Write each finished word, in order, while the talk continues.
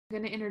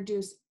going to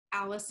introduce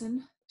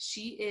Allison.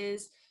 She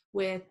is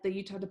with the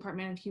Utah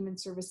Department of Human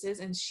Services,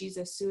 and she's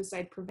a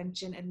suicide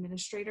prevention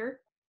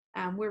administrator.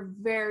 We're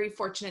very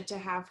fortunate to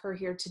have her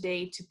here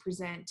today to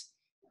present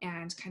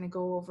and kind of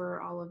go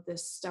over all of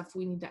this stuff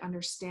we need to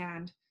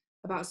understand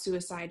about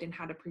suicide and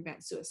how to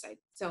prevent suicide.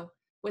 So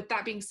with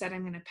that being said,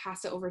 I'm going to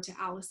pass it over to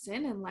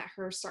Allison and let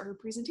her start her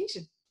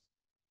presentation.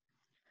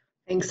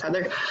 Thanks,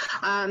 Heather.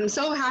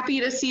 So happy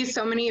to see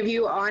so many of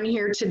you on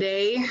here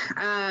today.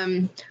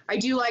 I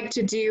do like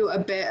to do a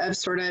bit of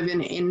sort of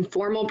an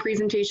informal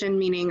presentation,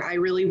 meaning I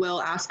really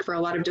will ask for a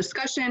lot of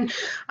discussion.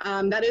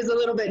 That is a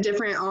little bit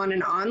different on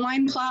an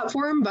online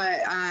platform,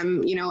 but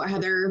you know,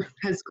 Heather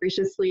has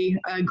graciously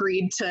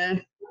agreed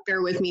to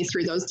bear with me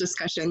through those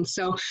discussions.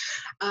 So,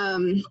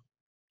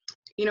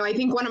 you know, I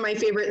think one of my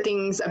favorite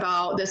things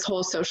about this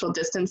whole social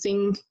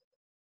distancing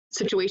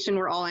situation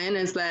we're all in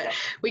is that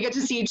we get to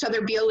see each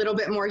other be a little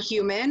bit more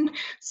human.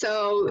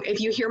 So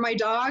if you hear my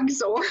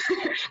dogs or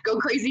go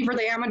crazy for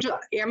the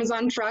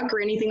Amazon truck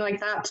or anything like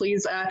that,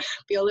 please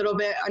be a little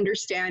bit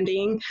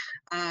understanding.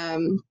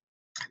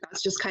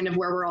 That's just kind of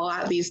where we're all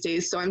at these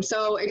days. So I'm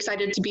so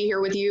excited to be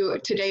here with you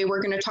today.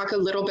 We're going to talk a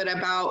little bit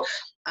about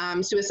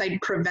suicide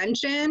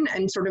prevention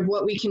and sort of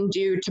what we can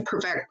do to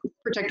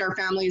protect our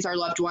families, our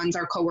loved ones,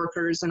 our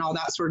coworkers, and all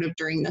that sort of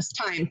during this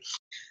time.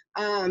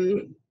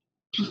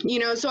 You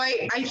know, so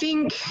I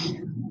think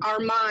our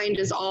mind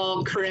is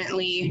all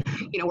currently,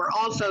 you know, we're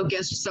all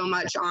focused so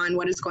much on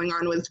what is going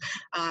on with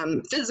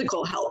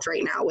physical health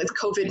right now with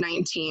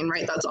COVID-19,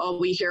 right? That's all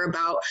we hear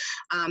about.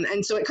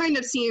 And so it kind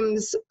of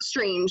seems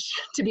strange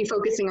to be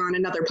focusing on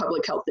another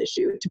public health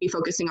issue, to be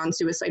focusing on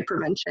suicide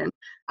prevention,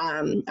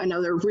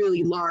 another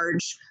really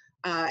large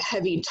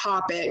heavy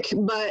topic,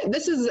 but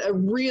this is a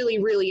really,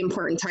 really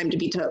important time to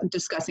be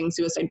discussing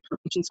suicide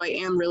prevention. So I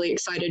am really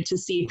excited to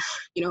see,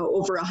 you know,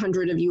 over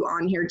 100 of you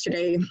on here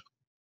today.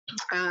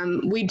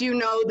 We do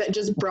know that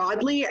just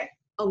broadly,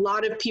 a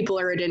lot of people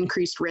are at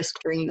increased risk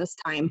during this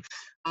time.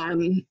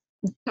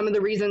 Some of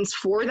the reasons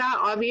for that,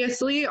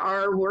 obviously,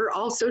 are we're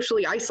all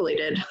socially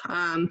isolated.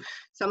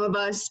 Some of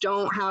us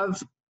don't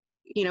have,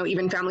 you know,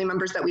 even family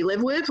members that we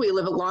live with. We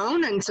live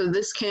alone, and so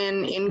this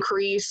can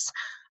increase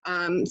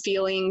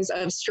feelings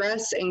of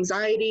stress,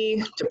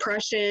 anxiety,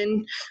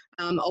 depression.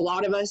 A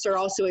lot of us are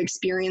also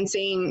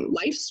experiencing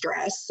life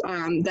stress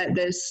that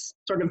this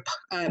sort of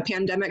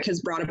pandemic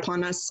has brought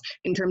upon us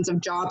in terms of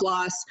job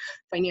loss,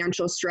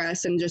 financial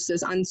stress, and just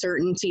this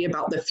uncertainty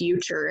about the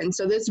future. And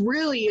so this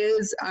really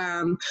is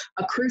a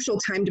crucial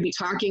time to be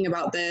talking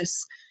about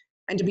this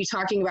and to be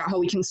talking about how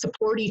we can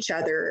support each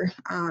other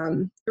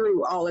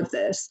through all of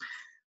this.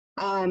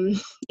 You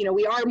know,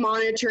 we are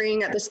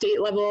monitoring at the state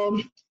level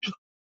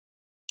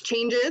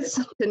changes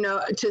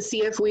to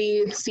see if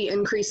we see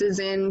increases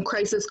in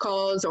crisis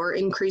calls or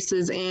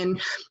increases in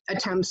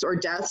attempts or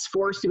deaths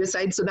for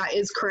suicide. So that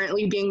is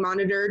currently being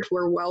monitored.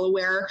 We're well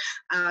aware.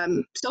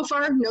 So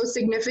far, no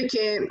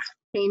significant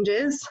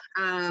changes.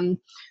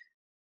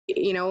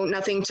 You know,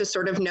 nothing to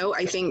sort of note.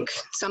 I think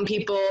some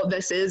people,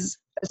 this is,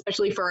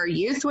 especially for our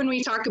youth, when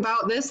we talk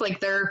about this, like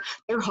they're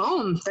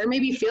home. They're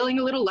maybe feeling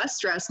a little less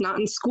stressed, not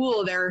in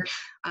school. They're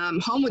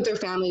home with their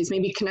families,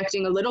 maybe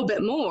connecting a little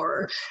bit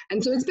more.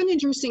 And so it's been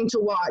interesting to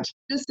watch,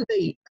 just so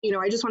that, you know,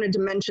 I just wanted to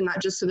mention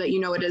that just so that you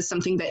know it is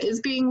something that is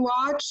being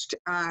watched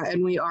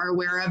and we are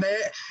aware of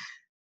it.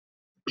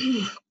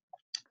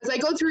 As I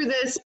go through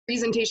this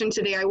presentation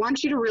today, I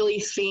want you to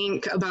really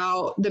think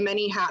about the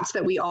many hats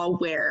that we all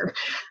wear.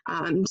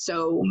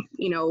 So,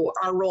 you know,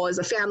 our role as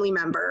a family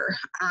member,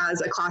 as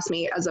a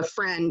classmate, as a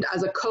friend,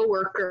 as a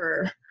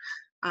coworker,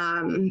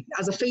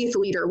 as a faith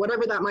leader,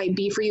 whatever that might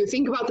be for you.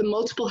 Think about the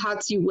multiple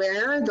hats you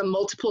wear, the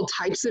multiple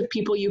types of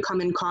people you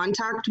come in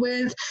contact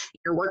with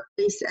in your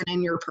workplace and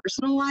in your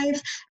personal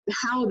life, and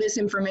how this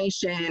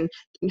information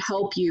can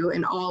help you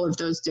in all of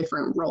those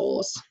different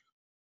roles.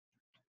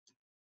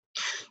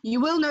 You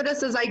will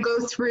notice as I go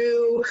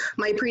through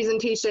my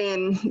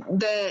presentation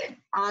that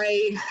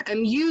I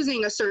am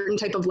using a certain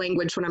type of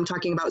language when I'm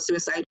talking about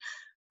suicide,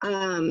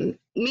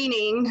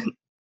 meaning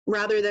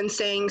rather than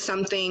saying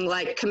something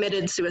like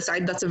committed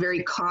suicide, that's a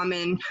very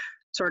common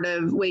sort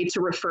of way to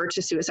refer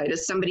to suicide,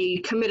 as somebody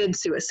committed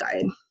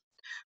suicide.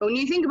 But when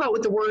you think about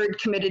what the word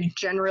committed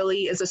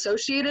generally is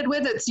associated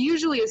with, it's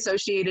usually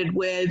associated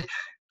with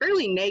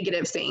fairly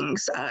negative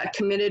things,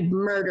 committed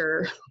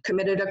murder,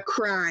 committed a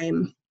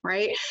crime,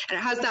 right? And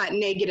it has that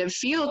negative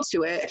feel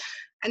to it.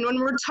 And when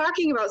we're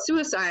talking about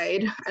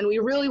suicide, and we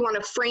really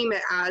want to frame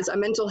it as a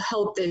mental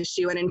health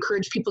issue and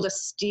encourage people to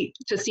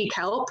seek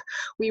help,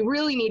 we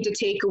really need to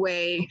take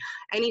away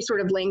any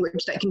sort of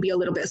language that can be a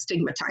little bit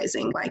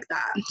stigmatizing like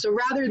that. So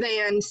rather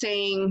than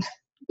saying,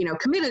 you know,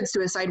 committed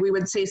suicide, we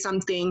would say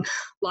something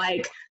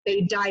like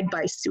they died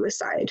by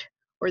suicide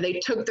or they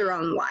took their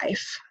own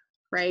life,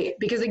 right?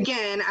 Because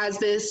again, as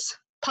this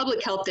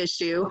public health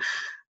issue,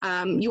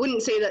 you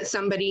wouldn't say that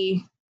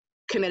somebody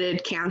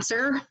committed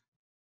cancer,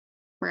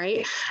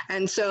 right?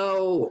 And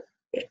so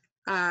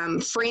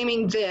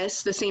framing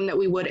this the same that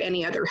we would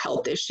any other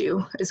health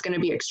issue is going to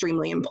be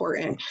extremely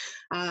important.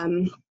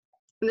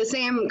 And the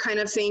same kind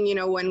of thing, you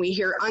know, when we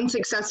hear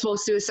unsuccessful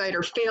suicide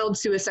or failed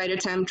suicide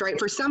attempt, right?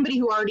 For somebody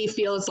who already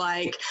feels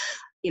like,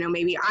 you know,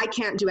 maybe I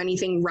can't do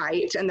anything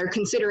right and they're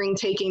considering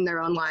taking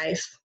their own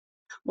life.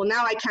 Well,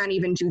 now I can't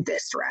even do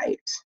this right?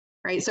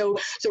 So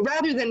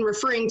rather than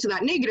referring to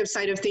that negative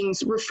side of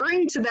things,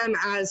 referring to them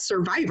as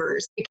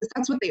survivors, because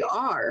that's what they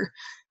are.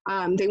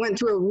 They went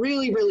through a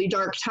really, really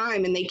dark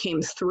time and they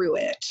came through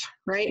it,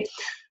 right?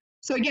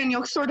 So again,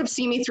 you'll sort of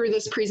see me through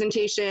this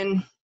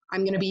presentation.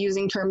 I'm going to be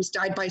using terms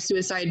died by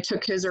suicide,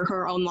 took his or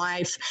her own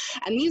life.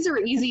 And these are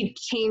easy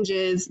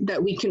changes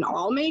that we can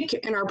all make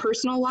in our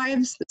personal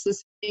lives. This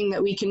is something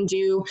that we can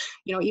do,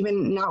 you know,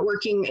 even not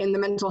working in the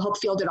mental health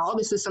field at all.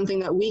 This is something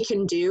that we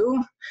can do.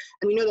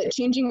 And we know that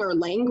changing our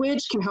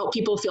language can help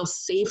people feel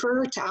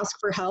safer to ask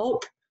for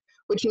help,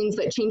 which means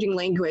that changing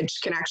language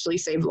can actually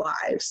save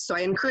lives. So I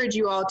encourage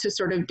you all to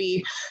sort of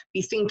be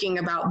thinking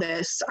about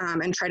this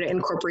and try to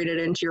incorporate it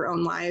into your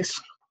own life.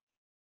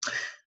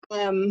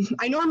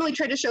 I normally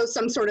try to show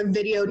some sort of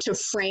video to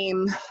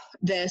frame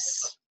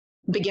this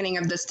beginning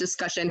of this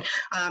discussion,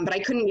 but I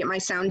couldn't get my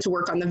sound to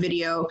work on the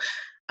video.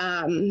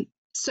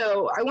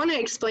 So I want to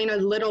explain a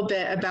little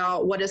bit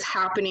about what is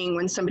happening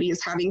when somebody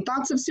is having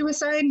thoughts of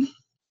suicide.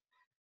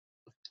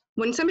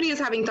 When somebody is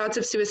having thoughts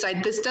of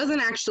suicide, this doesn't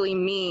actually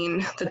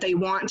mean that they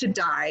want to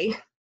die.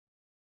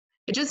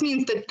 It just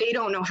means that they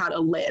don't know how to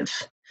live.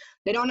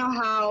 They don't know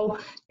how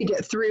to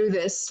get through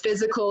this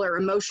physical or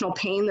emotional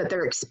pain that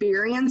they're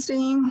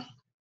experiencing.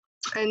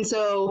 And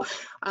so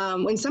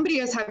when somebody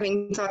is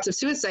having thoughts of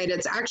suicide,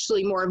 it's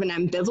actually more of an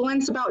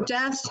ambivalence about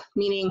death,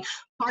 meaning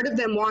part of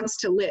them wants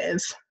to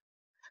live,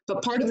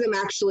 but part of them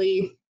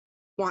actually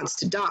wants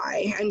to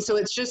die. And so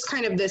it's just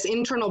kind of this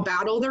internal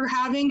battle they're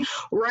having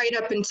right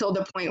up until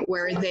the point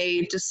where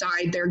they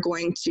decide they're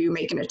going to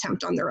make an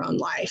attempt on their own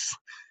life.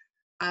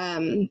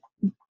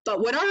 But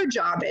what our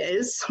job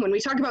is, when we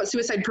talk about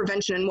suicide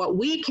prevention and what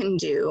we can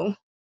do,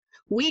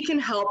 we can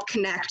help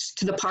connect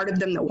to the part of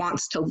them that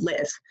wants to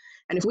live.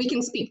 And if we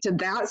can speak to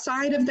that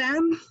side of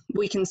them,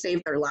 we can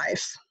save their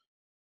life.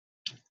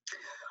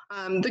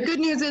 The good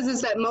news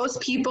is that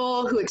most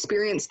people who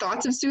experience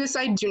thoughts of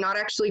suicide do not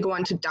actually go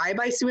on to die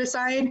by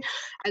suicide,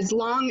 as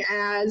long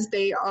as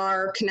they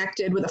are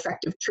connected with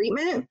effective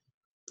treatment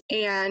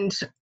and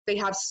they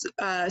have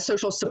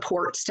social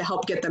supports to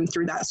help get them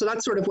through that. So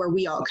that's sort of where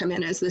we all come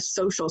in, as this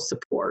social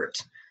support.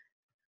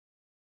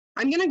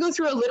 I'm going to go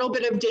through a little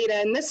bit of data,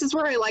 and this is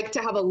where I like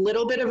to have a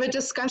little bit of a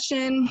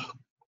discussion.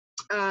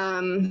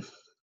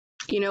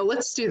 You know,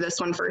 let's do this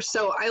one first.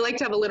 So I like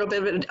to have a little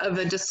bit of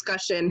a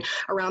discussion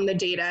around the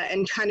data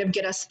and kind of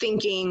get us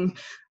thinking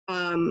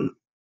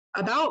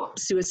about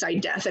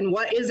suicide death and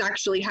what is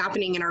actually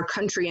happening in our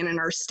country and in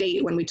our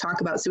state when we talk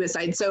about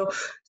suicide. So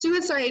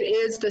suicide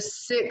is the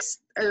sixth,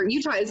 or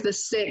Utah is the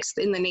sixth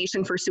in the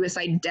nation for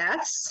suicide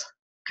deaths.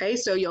 Okay,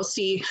 so you'll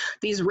see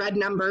these red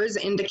numbers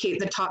indicate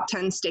the top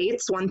 10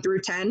 states, 1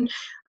 through 10.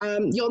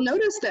 You'll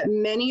notice that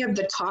many of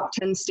the top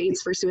 10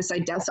 states for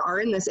suicide deaths are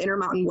in this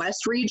Intermountain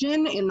West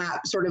region, in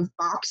that sort of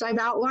box I've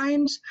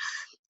outlined.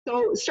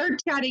 So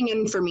start chatting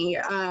in for me.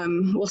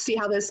 We'll see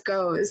how this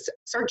goes.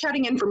 Start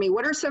chatting in for me.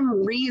 What are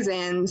some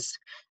reasons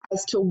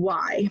as to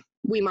why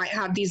we might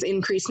have these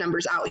increased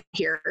numbers out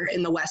here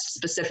in the West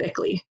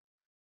specifically?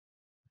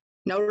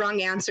 No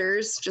wrong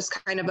answers, just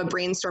kind of a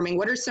brainstorming.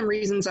 What are some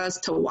reasons as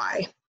to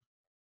why?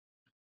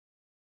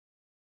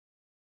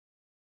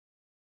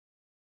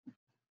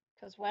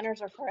 Because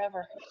winters are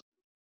forever.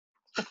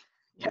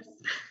 Yes.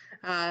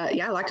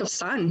 Yeah, lack of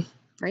sun,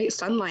 right?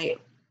 Sunlight.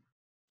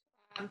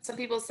 Some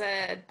people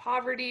said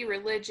poverty,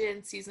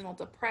 religion, seasonal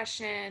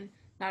depression,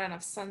 not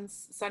enough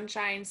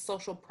sunshine,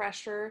 social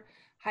pressure,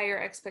 higher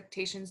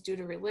expectations due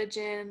to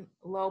religion,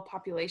 low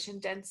population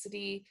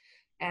density,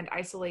 and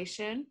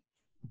isolation.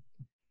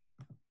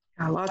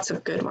 Yeah, lots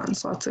of good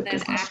ones, lots of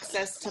good ones.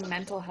 Access to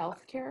mental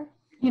health care.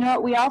 You know,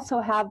 we also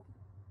have,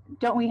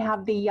 don't we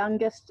have the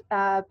youngest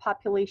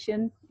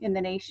population in the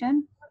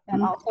nation,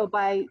 and also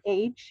by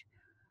age?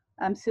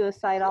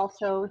 Suicide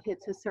also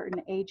hits a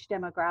certain age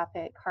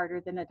demographic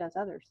harder than it does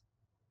others.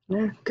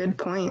 Yeah, good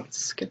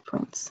points, good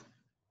points.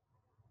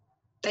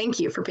 Thank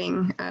you for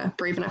being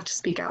brave enough to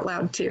speak out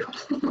loud too.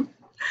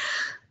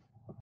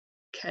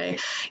 Okay,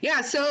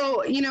 yeah,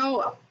 so, you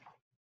know,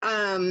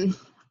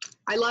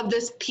 I love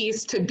this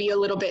piece to be a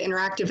little bit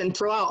interactive and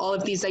throw out all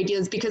of these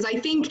ideas, because I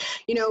think,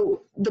 you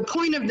know, the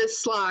point of this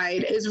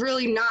slide is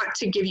really not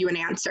to give you an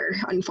answer,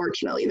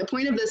 unfortunately. The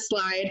point of this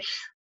slide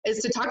is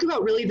to talk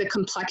about really the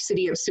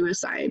complexity of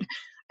suicide,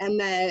 and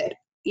that,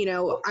 you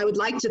know, I would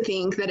like to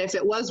think that if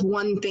it was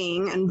one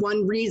thing and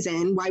one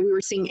reason why we were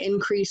seeing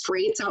increased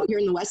rates out here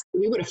in the West,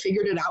 we would have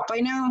figured it out by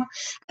now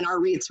and our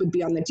rates would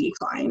be on the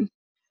decline.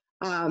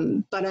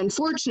 But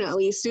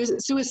unfortunately,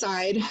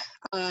 suicide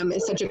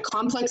is such a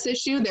complex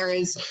issue. There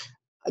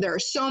are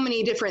so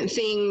many different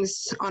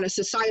things on a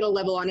societal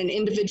level, on an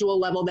individual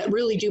level, that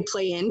really do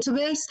play into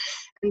this.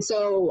 And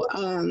so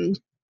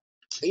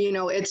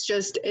it's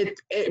just, it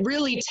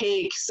really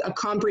takes a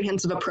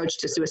comprehensive approach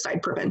to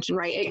suicide prevention,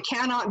 right? It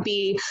cannot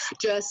be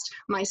just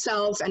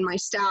myself and my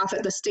staff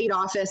at the state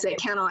office. It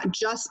cannot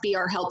just be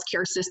our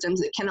healthcare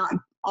systems. It cannot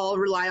all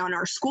rely on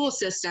our school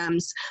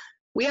systems.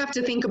 We have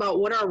to think about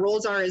what our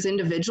roles are as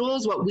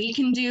individuals, what we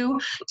can do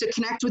to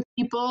connect with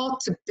people,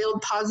 to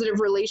build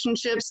positive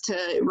relationships,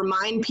 to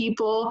remind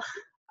people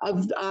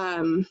of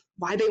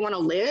why they want to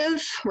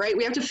live, right?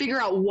 We have to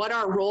figure out what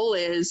our role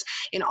is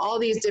in all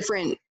these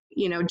different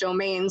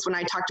domains when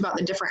I talked about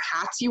the different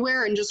hats you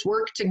wear, and just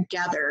work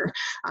together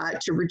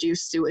to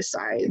reduce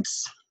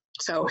suicides.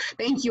 So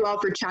thank you all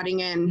for chatting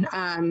in.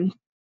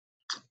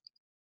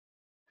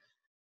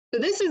 So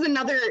this is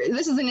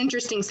an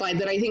interesting slide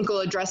that I think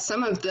will address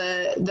some of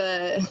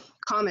the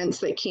comments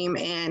that came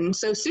in.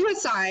 So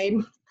suicide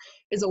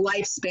is a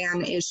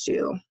lifespan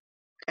issue,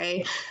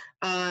 okay?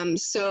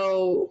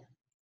 So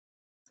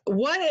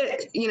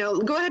what,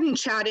 go ahead and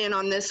chat in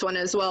on this one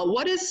as well.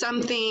 What is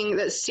something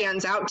that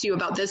stands out to you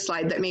about this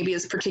slide that maybe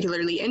is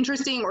particularly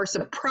interesting or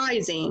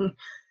surprising?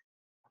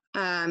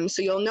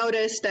 So you'll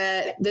notice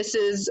that this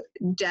is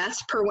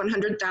deaths per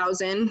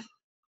 100,000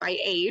 by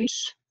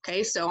age.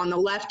 Okay, so on the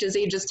left is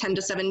ages 10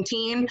 to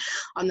 17.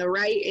 On the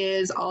right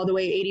is all the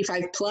way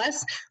 85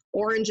 plus.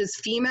 Orange is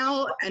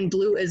female and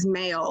blue is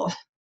male.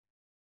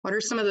 What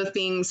are some of the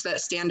things that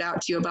stand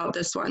out to you about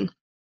this one?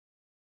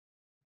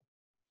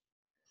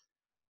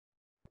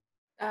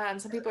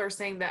 Some people are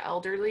saying the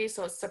elderly,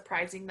 so it's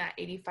surprising that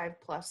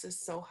 85 plus is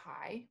so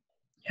high.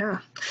 Yeah.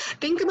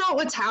 Think about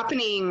what's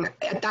happening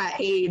at that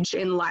age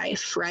in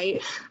life,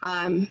 right?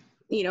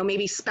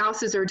 Maybe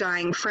spouses are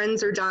dying,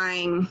 friends are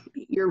dying,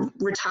 you're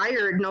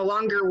retired, no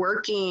longer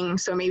working.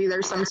 So maybe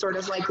there's some sort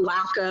of like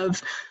lack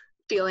of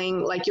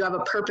feeling like you have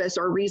a purpose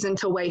or reason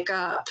to wake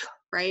up,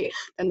 right?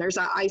 And there's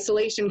that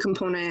isolation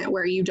component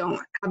where you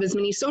don't have as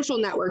many social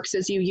networks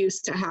as you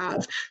used to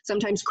have.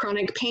 Sometimes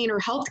chronic pain or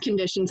health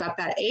conditions at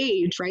that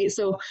age, right?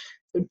 So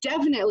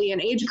definitely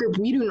an age group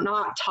we do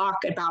not talk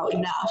about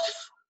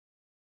enough.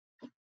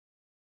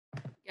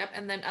 Yep,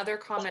 and then other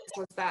comments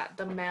was that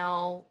the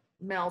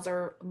males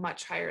are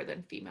much higher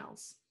than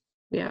females.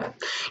 Yeah.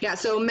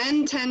 So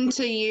men tend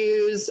to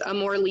use a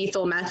more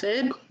lethal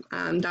method.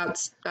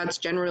 That's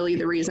generally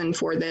the reason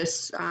for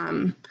this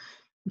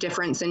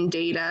difference in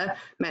data.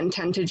 Men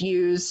tend to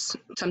use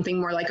something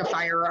more like a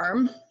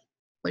firearm,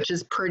 which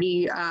is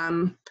pretty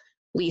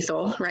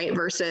lethal, right?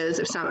 Versus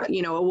if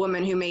a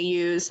woman who may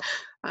use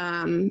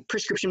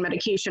prescription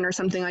medication or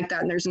something like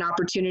that, and there's an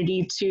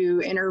opportunity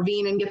to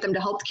intervene and get them to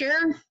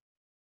healthcare,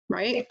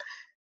 right?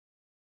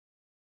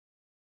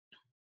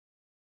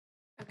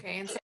 Okay,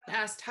 and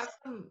someone asked, how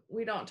come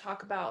we don't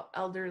talk about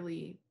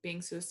elderly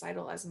being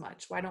suicidal as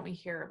much? Why don't we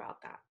hear about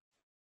that?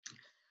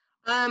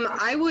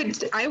 I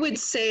would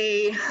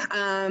say,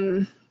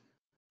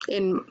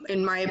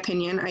 in my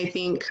opinion, I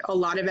think a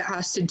lot of it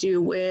has to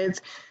do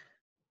with,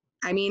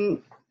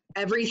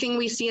 everything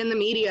we see in the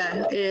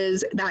media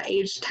is that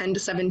age 10 to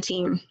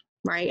 17,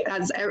 right?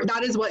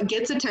 That is what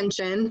gets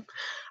attention.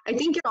 I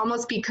think it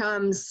almost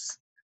becomes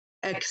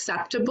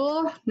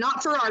acceptable,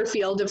 not for our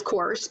field, of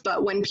course,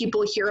 but when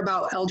people hear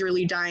about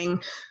elderly dying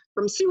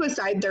from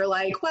suicide, they're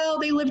like, well,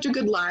 they lived a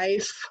good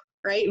life,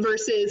 right?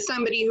 Versus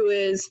somebody who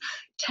is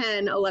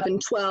 10, 11,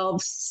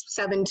 12,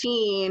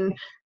 17,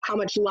 how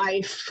much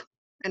life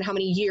and how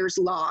many years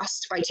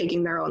lost by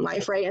taking their own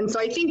life, right? And so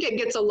I think it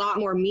gets a lot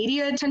more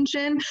media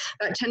attention,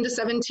 that 10 to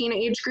 17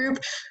 age group.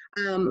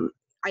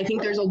 I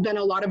think there's been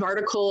a lot of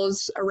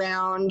articles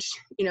around,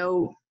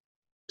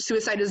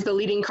 suicide is the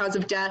leading cause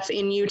of death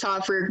in Utah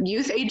for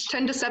youth age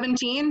 10 to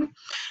 17.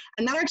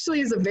 And that actually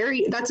is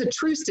that's a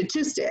true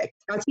statistic.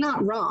 That's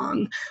not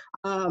wrong.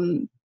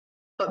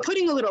 But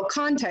putting a little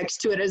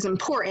context to it is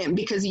important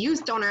because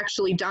youth don't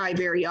actually die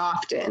very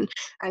often.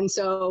 And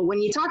so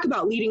when you talk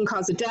about leading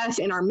cause of death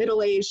in our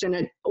middle-aged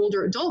and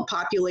older adult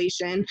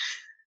population,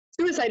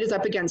 suicide is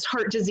up against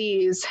heart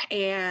disease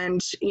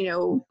and,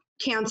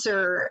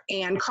 cancer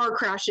and car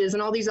crashes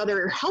and all these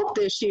other health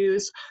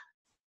issues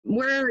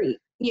where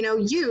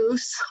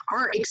youth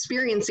aren't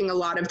experiencing a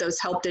lot of those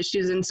health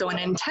issues. And so an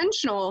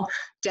intentional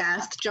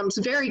death jumps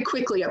very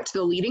quickly up to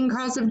the leading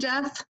cause of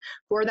death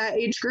for that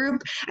age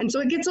group. And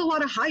so it gets a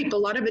lot of hype, a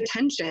lot of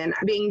attention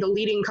being the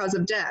leading cause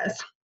of death.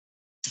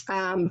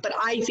 But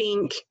I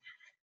think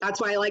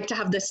that's why I like to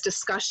have this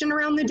discussion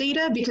around the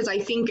data, because I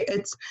think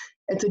it's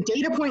a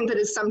data point that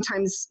is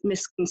sometimes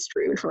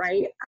misconstrued,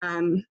 right?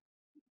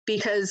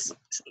 Because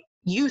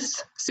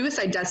youth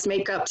suicide deaths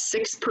make up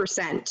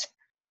 6%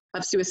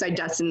 of suicide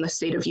deaths in the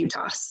state of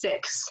Utah,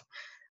 6.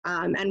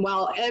 And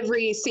while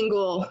every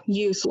single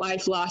youth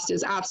life lost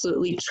is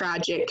absolutely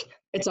tragic,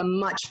 it's a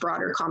much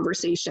broader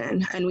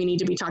conversation. And we need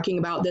to be talking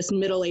about this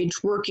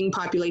middle-aged working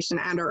population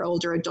and our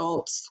older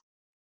adults.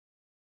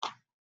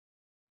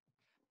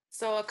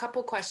 So a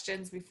couple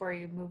questions before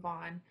you move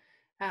on.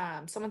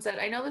 Someone said,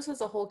 I know this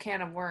is a whole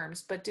can of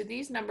worms, but do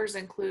these numbers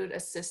include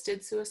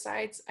assisted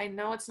suicides? I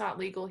know it's not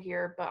legal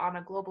here, but on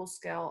a global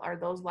scale, are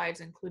those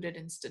lives included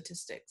in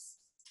statistics?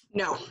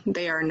 No,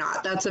 they are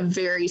not. That's a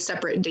very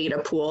separate data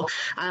pool.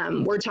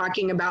 We're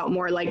talking about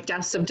more like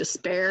deaths of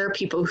despair,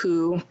 people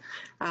who,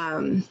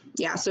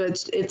 so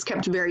it's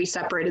kept very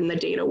separate in the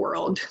data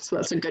world. So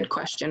that's a good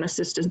question.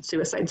 Assisted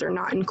suicides are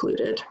not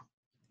included.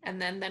 And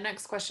then the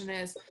next question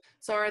is,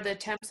 so are the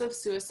attempts of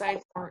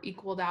suicide more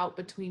equaled out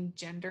between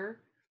gender?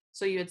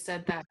 So you had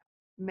said that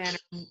men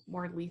are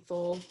more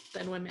lethal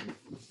than women.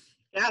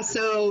 Yeah,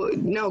 so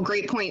no,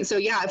 great point. So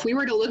yeah, if we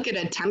were to look at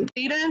attempt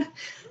data,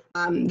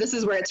 this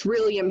is where it's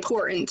really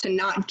important to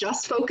not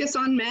just focus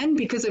on men,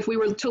 because if we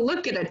were to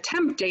look at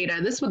attempt data,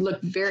 this would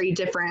look very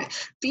different.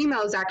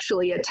 Females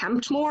actually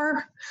attempt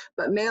more,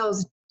 but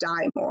males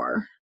die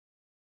more.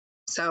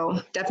 So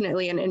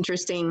definitely an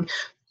interesting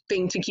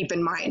thing to keep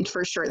in mind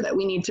for sure, that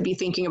we need to be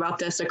thinking about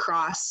this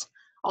across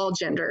all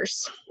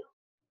genders.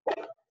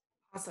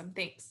 Awesome,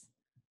 thanks.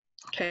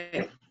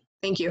 Okay,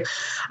 thank you.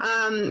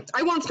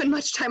 I won't spend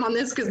much time on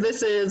this because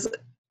this is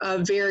a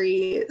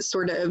very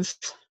sort of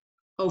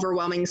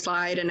overwhelming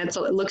slide, and it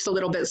looks a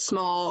little bit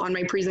small on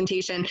my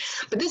presentation,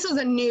 but this is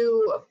a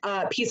new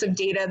piece of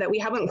data that we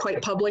haven't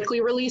quite publicly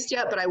released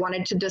yet, but I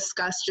wanted to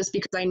discuss just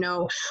because I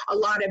know a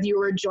lot of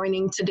you are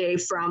joining today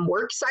from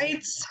work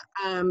sites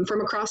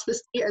from across the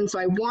state, and so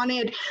I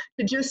wanted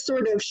to just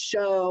sort of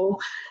show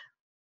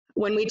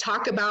when we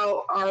talk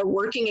about our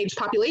working age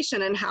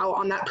population and how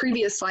on that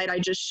previous slide I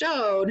just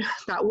showed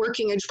that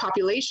working age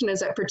population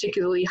is at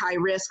particularly high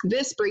risk,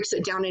 this breaks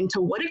it down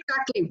into what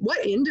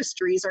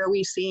industries are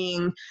we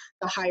seeing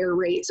the higher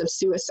rates of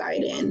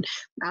suicide in?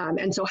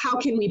 And so how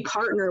can we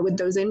partner with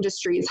those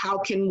industries? How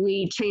can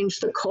we change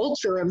the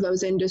culture of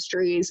those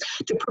industries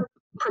to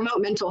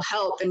promote mental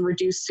health and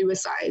reduce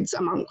suicides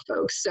among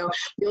folks? So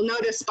you'll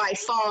notice by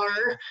far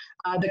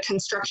the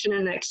construction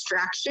and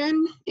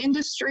extraction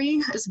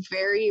industry is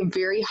very,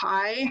 very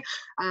high.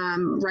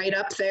 Right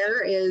up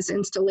there is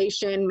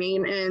installation,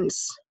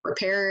 maintenance,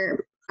 repair,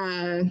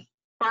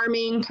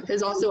 farming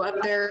is also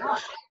up there.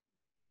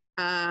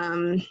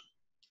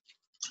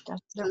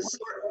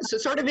 So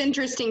sort of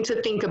interesting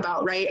to think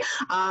about, right?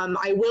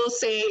 I will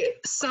say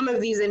some of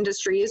these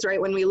industries, right,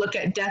 when we look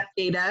at death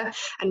data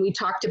and we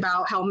talked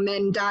about how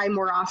men die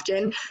more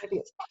often, Maybe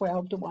it's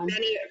 12 to 1.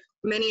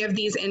 Many of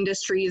these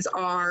industries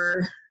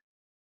are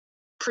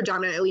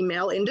predominantly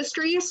male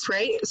industries,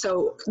 right?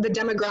 So the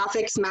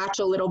demographics match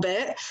a little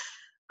bit.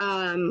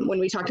 When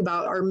we talk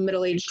about our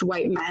middle-aged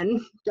white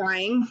men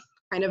dying,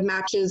 kind of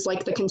matches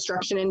like the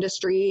construction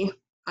industry,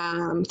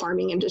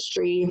 farming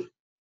industry,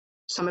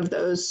 some of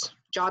those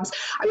jobs.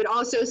 I would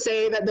also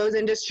say that those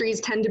industries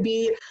tend to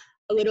be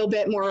a little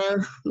bit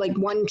more like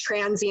one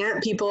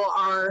transient. People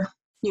are,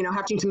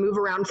 having to move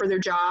around for their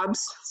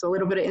jobs. So a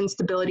little bit of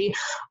instability,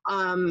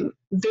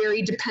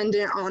 very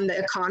dependent on the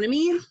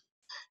economy.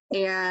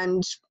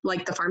 And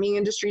like the farming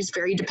industry is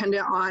very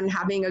dependent on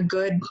having a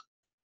good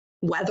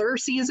weather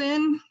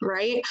season,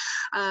 right?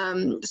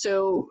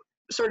 So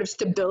sort of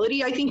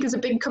stability, I think, is a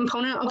big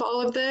component of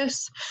all of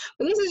this.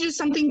 But this is just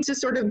something to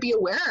sort of be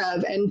aware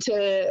of and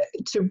to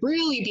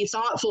really be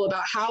thoughtful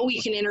about how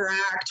we can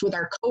interact with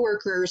our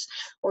coworkers,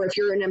 or if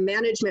you're in a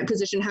management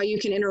position, how you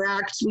can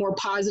interact more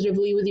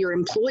positively with your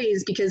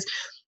employees, because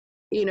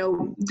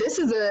this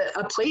is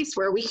a place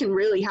where we can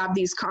really have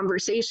these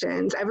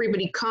conversations.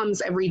 Everybody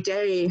comes every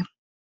day.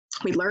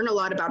 We learn a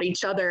lot about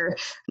each other.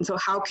 And so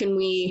how can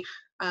we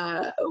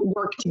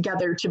work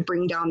together to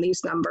bring down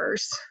these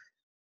numbers?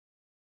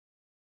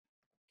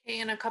 Okay,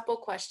 and a couple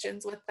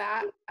questions with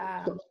that.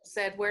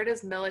 Said, where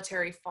does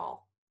military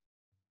fall?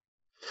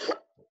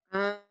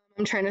 I'm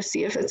trying to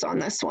see if it's on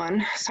this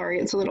one. Sorry,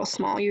 it's a little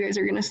small. You guys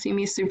are going to see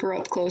me super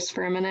up close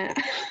for a minute.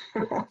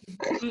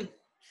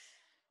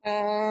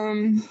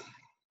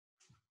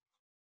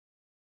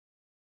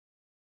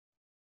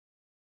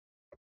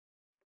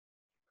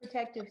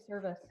 Protective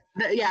service.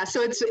 Yeah,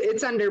 so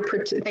it's under,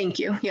 thank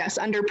you. Yes,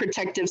 under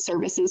protective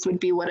services would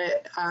be what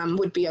it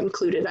would be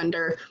included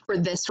under for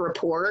this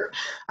report.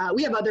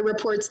 We have other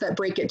reports that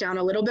break it down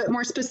a little bit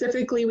more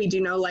specifically. We do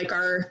know like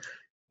our,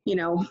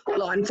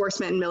 law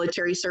enforcement and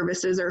military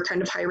services are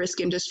kind of high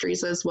risk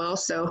industries as well.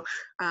 So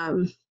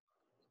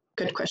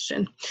good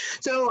question.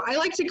 So I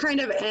like to kind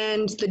of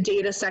end the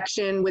data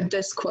section with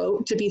this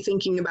quote to be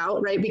thinking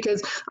about, right?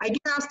 Because I get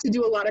asked to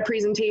do a lot of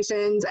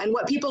presentations, and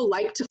what people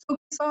like to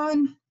focus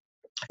on,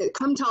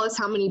 come tell us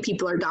how many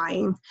people are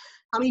dying.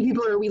 How many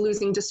people are we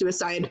losing to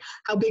suicide?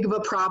 How big of a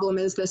problem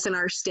is this in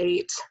our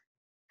state?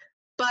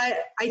 But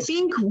I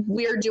think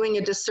we're doing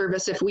a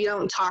disservice if we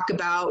don't talk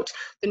about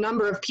the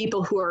number of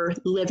people who are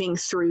living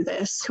through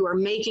this, who are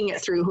making it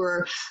through, who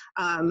are,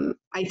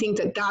 I think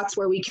that's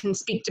where we can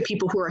speak to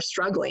people who are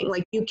struggling,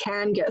 like you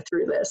can get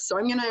through this. So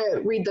I'm gonna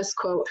read this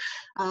quote.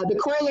 The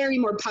corollary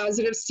more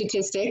positive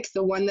statistic,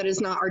 the one that is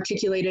not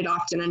articulated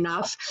often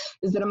enough,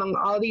 is that among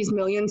all these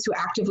millions who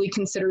actively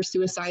consider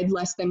suicide,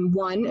 less than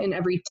 1 in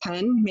every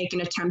 10 make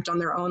an attempt on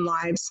their own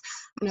lives.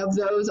 And of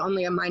those,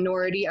 only a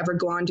minority ever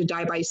go on to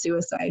die by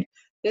suicide.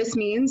 This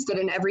means that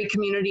in every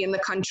community in the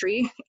country,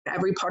 in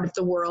every part of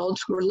the world,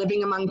 we're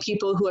living among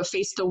people who have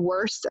faced the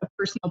worst of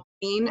personal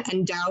pain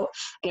and doubt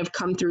and have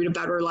come through to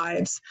better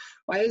lives.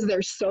 Why is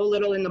there so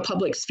little in the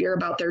public sphere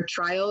about their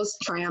trials,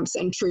 triumphs,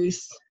 and truth?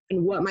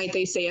 And what might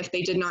they say if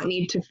they did not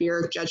need to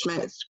fear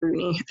judgment,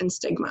 scrutiny, and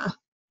stigma?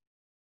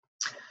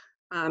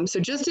 So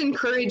just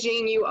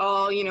encouraging you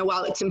all,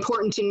 while it's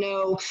important to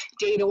know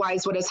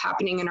data-wise what is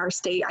happening in our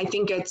state, I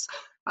think it's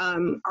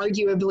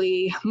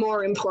arguably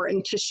more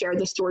important to share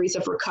the stories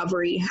of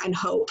recovery and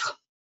hope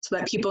so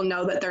that people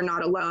know that they're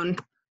not alone.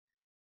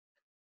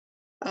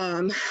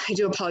 I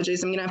do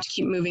apologize. I'm going to have to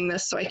keep moving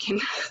this so I can,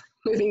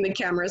 moving the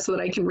camera so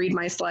that I can read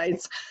my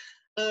slides.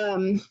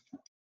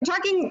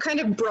 Talking kind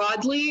of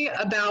broadly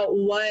about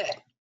what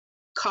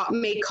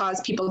may cause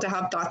people to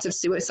have thoughts of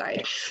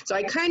suicide. So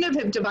I kind of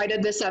have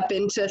divided this up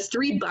into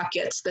 3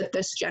 buckets that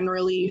this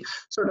generally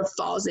sort of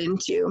falls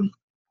into.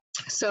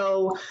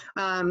 So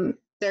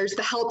there's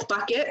the health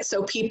bucket.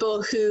 So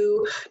people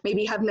who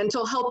maybe have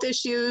mental health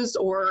issues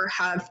or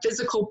have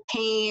physical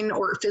pain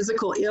or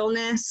physical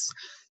illness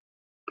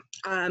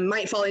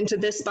might fall into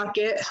this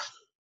bucket.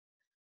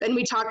 Then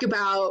we talk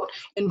about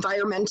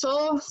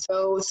environmental.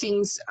 So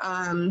things,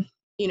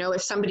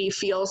 if somebody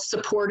feels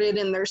supported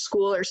in their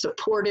school or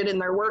supported in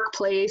their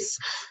workplace,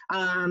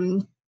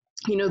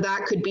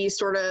 that could be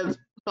sort of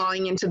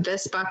falling into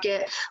this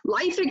bucket.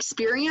 Life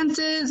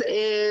experiences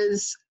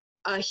is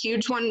a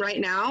huge one right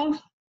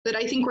now that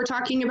I think we're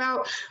talking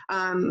about.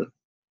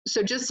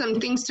 So just some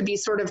things to be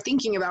sort of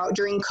thinking about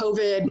during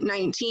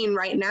COVID-19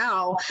 right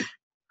now.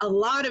 A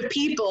lot of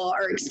people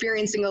are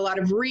experiencing a lot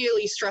of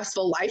really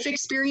stressful life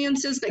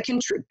experiences that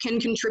can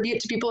contribute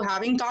to people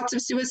having thoughts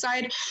of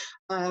suicide.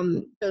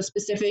 So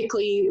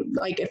specifically,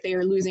 like if they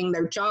are losing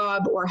their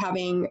job or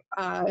having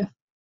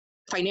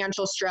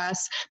financial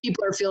stress,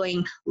 people are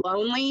feeling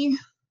lonely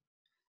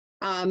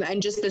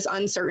and just this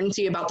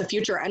uncertainty about the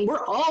future. And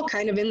we're all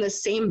kind of in the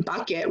same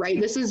bucket, right?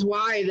 This is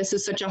why this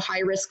is such a high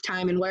risk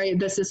time and why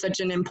this is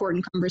such an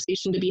important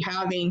conversation to be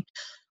having.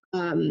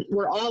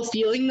 We're all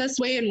feeling this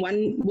way in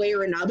one way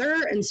or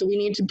another. And so we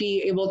need to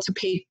be able to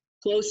pay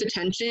close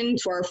attention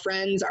to our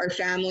friends, our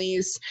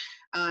families,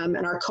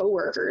 and our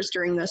coworkers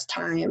during this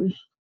time.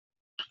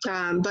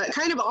 But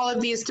kind of all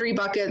of these 3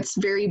 buckets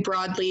very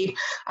broadly.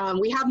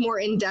 We have more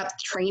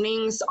in-depth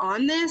trainings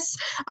on this,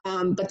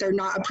 but they're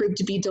not approved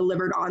to be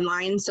delivered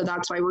online. So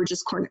that's why we're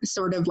just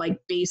sort of like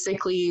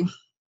basically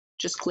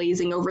just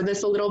glazing over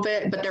this a little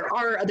bit, but there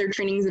are other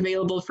trainings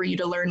available for you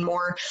to learn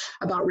more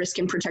about risk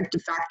and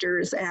protective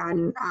factors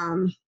and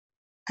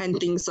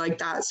things like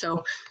that.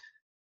 So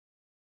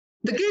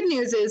the good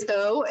news is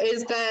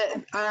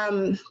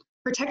that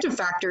protective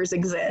factors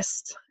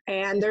exist,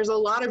 and there's a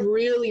lot of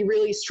really,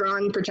 really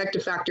strong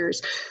protective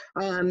factors.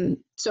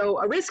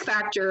 So a risk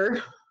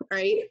factor,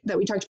 right, that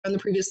we talked about on the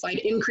previous slide,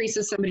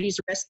 increases somebody's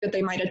risk that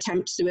they might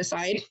attempt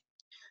suicide.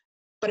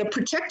 But a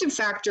protective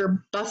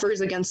factor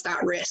buffers against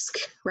that risk,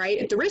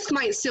 right? The risk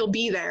might still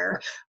be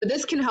there, but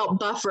this can help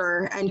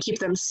buffer and keep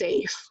them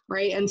safe,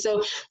 right? And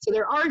so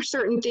there are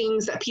certain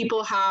things that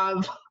people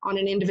have on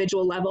an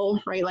individual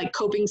level, right? Like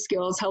coping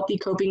skills, healthy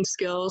coping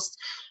skills.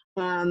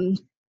 And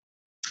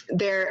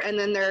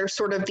then there are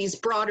sort of these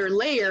broader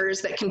layers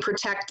that can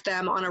protect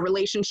them on a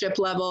relationship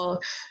level,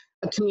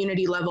 a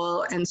community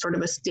level, and sort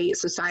of a state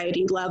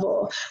society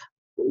level.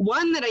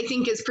 One that I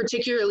think is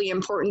particularly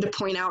important to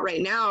point out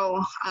right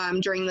now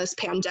during this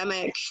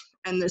pandemic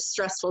and this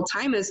stressful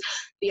time is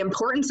the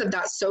importance of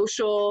that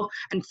social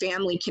and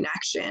family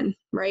connection,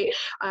 right?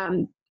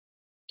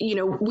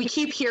 We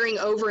keep hearing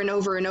over and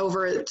over and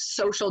over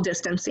social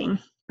distancing,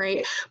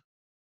 right?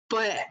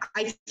 But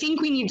I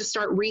think we need to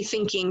start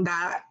rethinking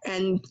that.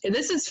 And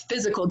this is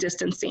physical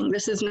distancing.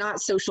 This is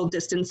not social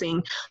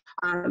distancing.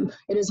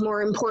 It is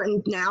more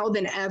important now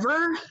than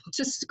ever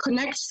to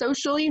connect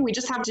socially. We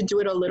just have to do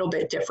it a little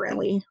bit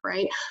differently,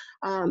 right?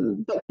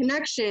 But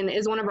connection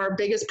is one of our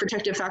biggest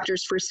protective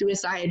factors for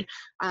suicide,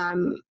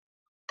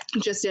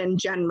 just in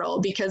general,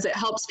 because it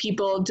helps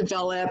people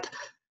develop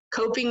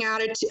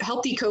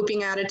healthy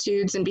coping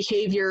attitudes and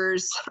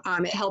behaviors.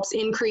 It helps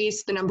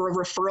increase the number of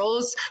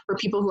referrals for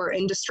people who are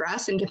in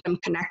distress and get them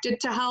connected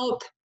to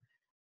help.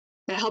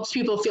 It helps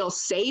people feel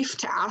safe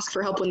to ask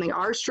for help when they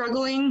are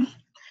struggling.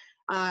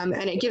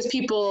 And it gives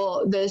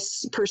people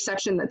this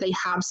perception that they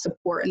have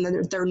support and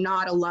that they're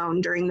not alone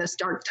during this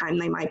dark time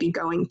they might be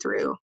going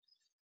through.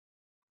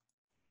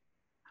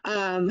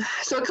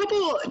 So a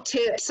couple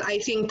tips I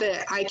think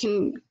that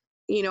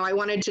I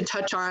wanted to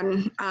touch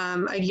on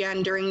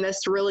again during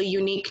this really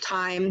unique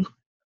time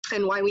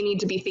and why we need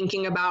to be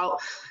thinking about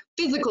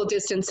physical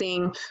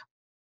distancing,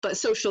 but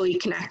socially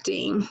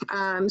connecting.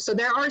 So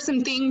there are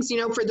some things,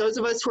 for those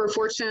of us who are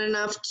fortunate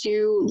enough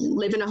to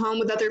live in a home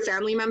with other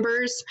family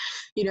members,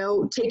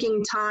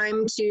 taking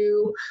time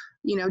to,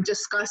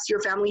 discuss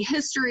your family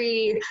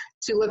history,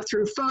 to look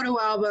through photo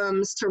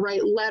albums, to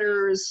write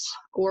letters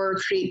or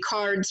create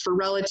cards for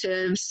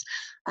relatives,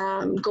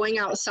 going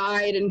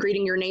outside and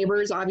greeting your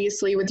neighbors,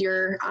 obviously with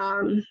your,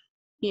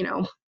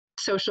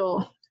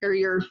 social or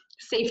your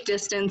safe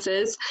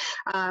distances,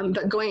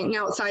 but going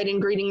outside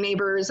and greeting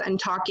neighbors and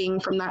talking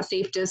from that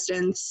safe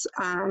distance,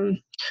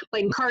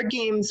 playing card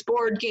games,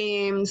 board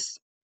games,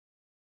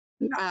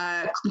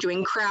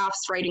 doing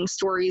crafts, writing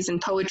stories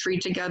and poetry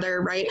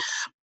together, right?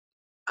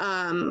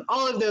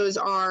 All of those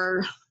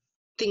are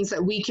things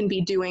that we can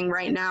be doing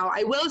right now.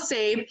 I will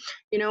say,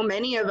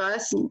 many of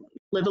us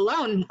live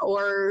alone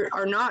or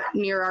are not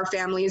near our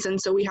families, and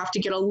so we have to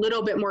get a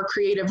little bit more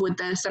creative with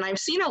this. And I've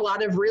seen a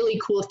lot of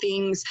really cool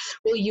things,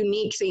 really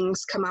unique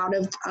things come out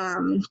of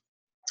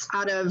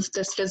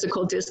this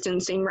physical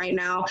distancing right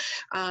now.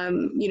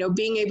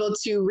 Being able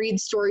to read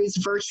stories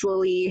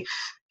virtually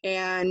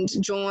and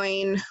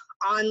join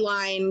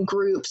online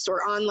groups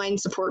or online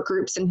support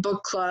groups and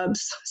book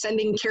clubs,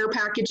 sending care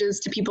packages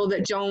to people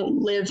that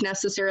don't live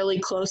necessarily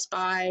close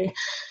by,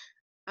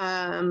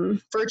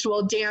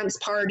 virtual dance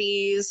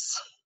parties,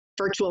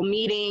 virtual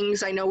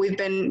meetings. I know we've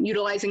been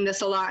utilizing this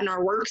a lot in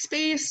our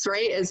workspace,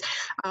 right? Is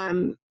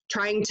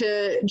trying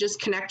to just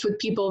connect with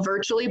people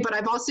virtually, but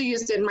I've also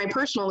used it in my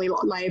personal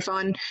life.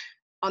 On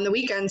the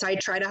weekends, I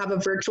try to have a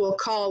virtual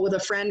call with a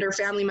friend or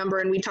family member,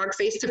 and we talk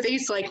face to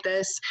face like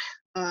this,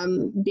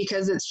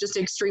 because it's just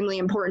extremely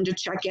important to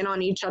check in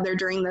on each other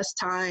during this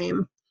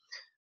time.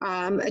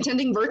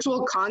 Attending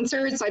virtual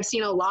concerts, I've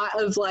seen a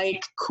lot of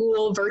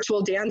cool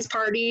virtual dance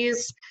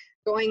parties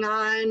going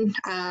on.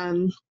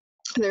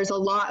 There's a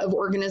lot of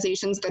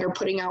organizations that are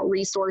putting out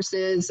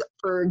resources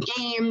for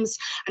games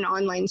and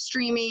online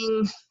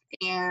streaming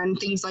and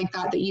things like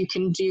that you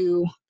can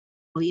do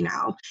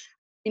now.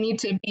 You need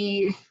to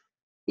be,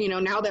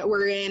 now that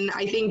we're in,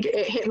 I think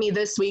it hit me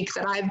this week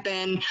that I've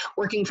been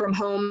working from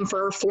home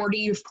for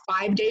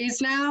 45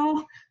 days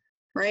now,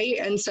 right?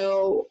 And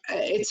so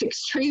it's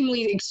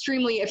extremely,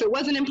 if it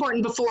wasn't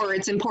important before,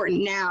 it's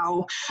important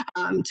now,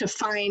 to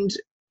find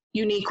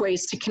unique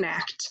ways to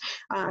connect.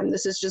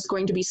 This is just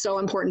going to be so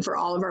important for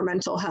all of our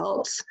mental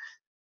health.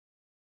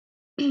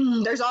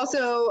 There's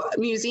also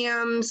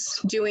museums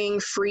doing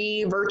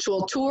free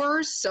virtual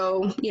tours.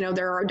 So,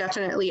 there are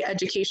definitely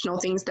educational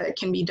things that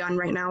can be done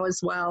right now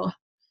as well.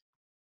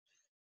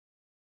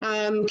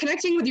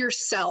 Connecting with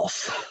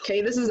yourself.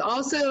 Okay, this is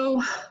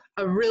also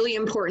a really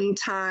important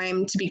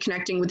time to be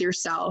connecting with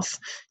yourself,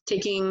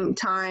 taking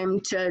time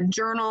to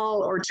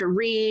journal or to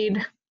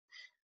read,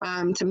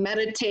 to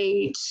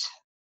meditate,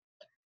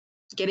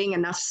 getting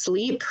enough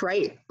sleep,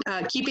 right?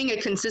 Keeping a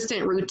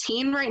consistent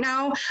routine right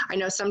now, I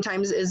know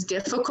sometimes is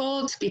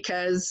difficult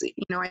because,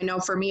 I know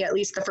for me, at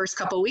least the first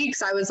couple of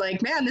weeks, I was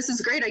like, man, this is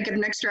great. I get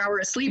an extra hour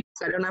of sleep,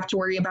 so I don't have to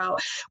worry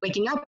about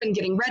waking up and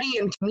getting ready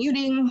and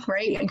commuting,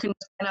 right? I can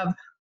kind of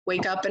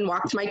wake up and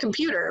walk to my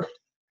computer.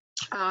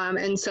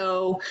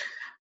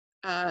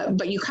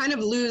 But you kind of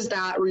lose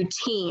that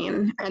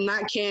routine, and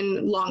that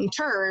can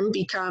long-term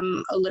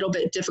become a little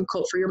bit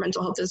difficult for your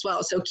mental health as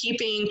well. So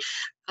keeping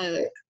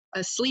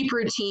a sleep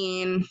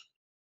routine,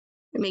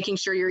 making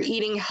sure you're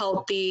eating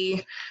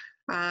healthy,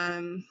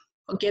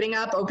 getting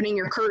up, opening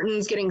your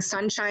curtains, getting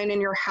sunshine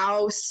in your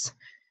house,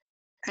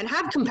 and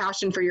have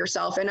compassion for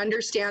yourself and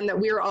understand that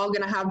we're all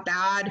going to have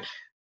bad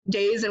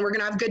days and we're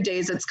going to have good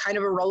days. It's kind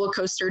of a roller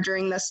coaster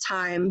during this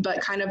time, but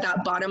kind of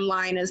that bottom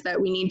line is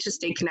that we need to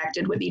stay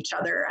connected with each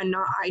other and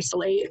not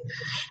isolate,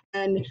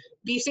 and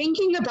be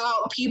thinking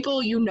about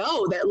people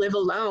that live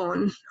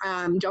alone.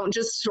 Don't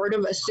just sort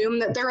of assume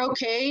that they're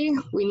okay.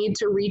 We need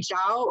to reach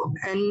out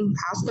and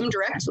ask them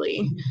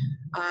directly.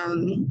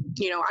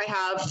 I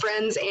have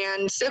friends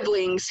and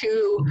siblings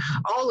who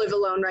all live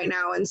alone right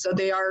now, and so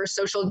they are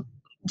social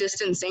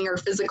distancing or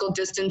physical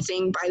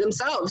distancing by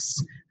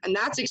themselves. And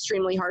that's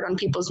extremely hard on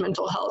people's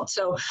mental health.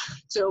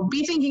 So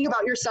be thinking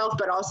about yourself,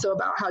 but also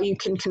about how you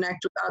can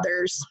connect with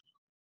others.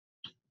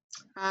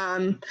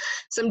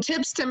 Some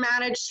tips to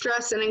manage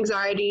stress and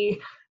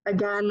anxiety.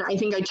 Again, I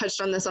think I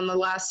touched on this on the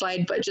last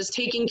slide, but just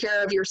taking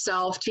care of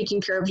yourself, taking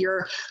care of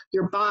your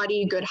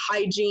body, good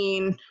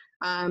hygiene,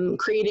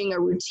 creating a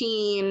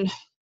routine,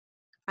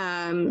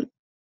 find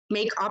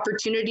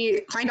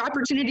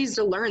opportunities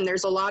to learn.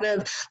 There's a lot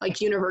of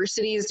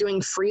universities doing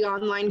free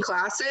online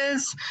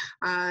classes.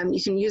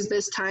 You can use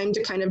this time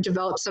to kind of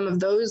develop some of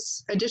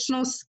those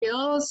additional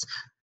skills.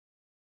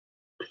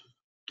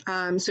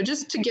 So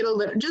just to get a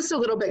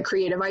little bit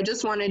creative, I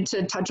just wanted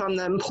to touch on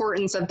the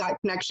importance of that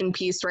connection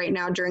piece right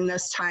now during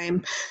this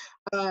time.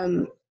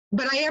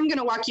 But I am going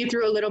to walk you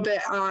through a little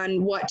bit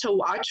on what to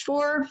watch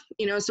for.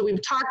 So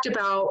we've talked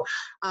about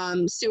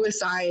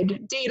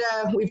suicide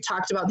data. We've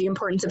talked about the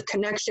importance of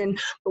connection.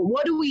 But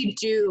what do we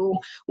do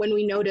when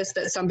we notice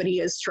that somebody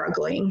is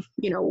struggling?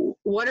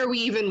 What are we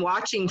even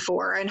watching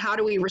for? And how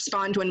do we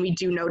respond when we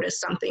do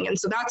notice something? And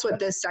so that's what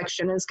this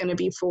section is going to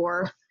be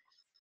for.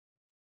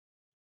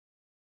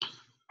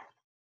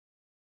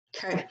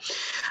 Okay.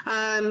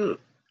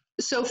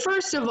 So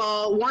first of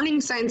all,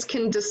 warning signs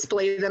can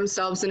display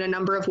themselves in a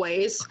number of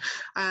ways.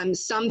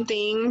 Some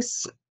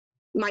things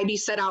might be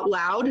said out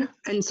loud,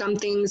 and some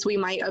things we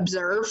might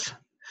observe.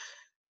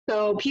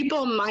 So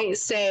people might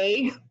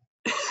say,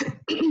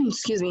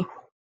 excuse me,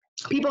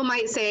 people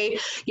might say,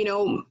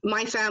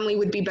 my family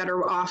would be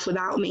better off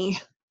without me.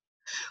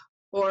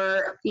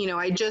 or, you know,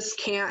 I just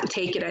can't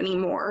take it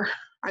anymore.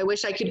 I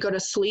wish I could go to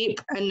sleep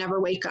and never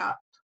wake up.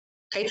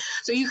 Okay,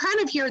 so you kind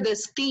of hear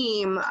this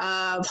theme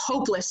of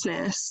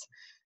hopelessness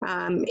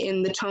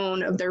in the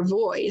tone of their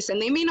voice, and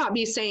they may not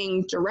be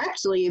saying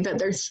directly that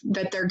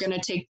they're going to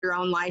take their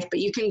own life, but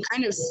you can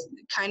kind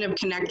of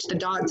connect the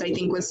dots, I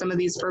think, with some of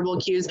these verbal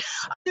cues.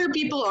 Other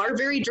people are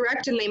very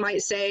direct, and they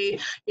might say,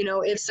 you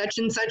know, if such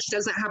and such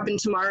doesn't happen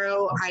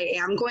tomorrow, I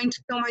am going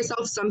to kill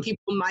myself. Some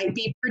people might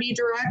be pretty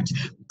direct,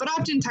 but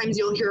oftentimes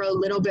you'll hear a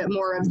little bit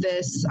more of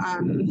this,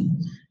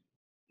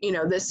 you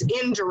know, this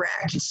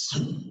indirect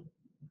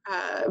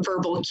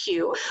verbal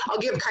cue. I'll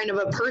give kind of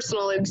a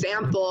personal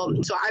example.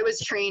 So I was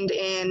trained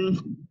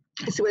in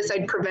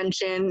suicide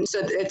prevention.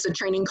 So it's a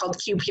training called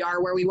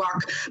QPR, where we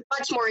walk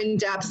much more in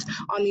depth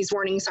on these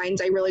warning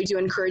signs. I really do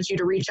encourage you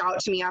to reach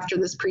out to me after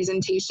this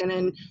presentation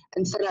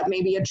and set up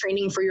maybe a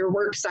training for your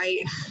work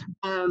site,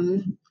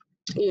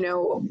 you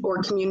know,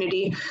 or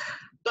community.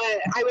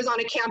 But I was on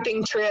a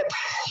camping trip,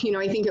 you know,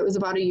 I think it was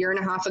about 1.5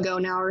 years ago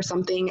now or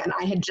something. And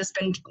I had just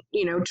been,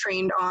 you know,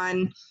 trained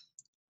on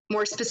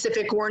more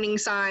specific warning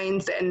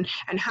signs and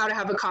how to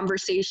have a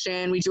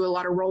conversation. We do a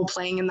lot of role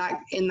playing in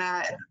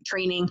that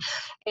training.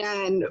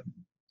 And,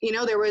 you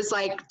know, there was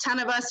like 10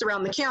 of us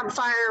around the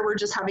campfire. We're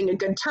just having a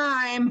good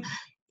time.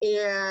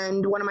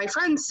 And one of my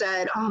friends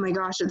said, oh my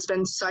gosh, it's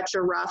been such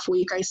a rough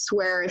week. I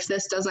swear if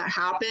this doesn't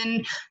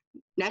happen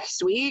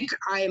next week,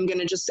 I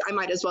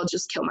might as well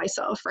just kill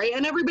myself, right?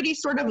 And everybody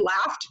sort of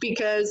laughed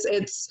because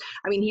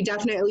he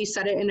definitely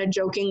said it in a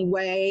joking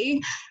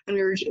way. And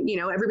we were, you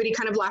know, everybody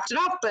kind of laughed it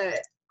off, but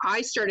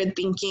I started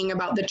thinking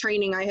about the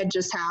training I had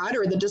just had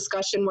or the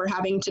discussion we're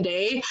having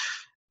today.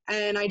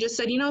 And I just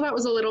said, you know, that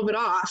was a little bit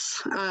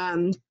off.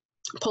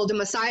 Pulled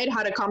him aside,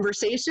 had a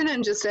conversation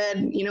and just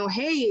said, you know,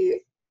 hey,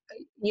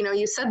 you know,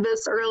 you said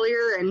this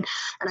earlier and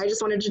I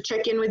just wanted to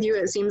check in with you.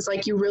 It seems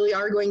like you really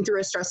are going through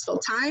a stressful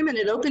time. And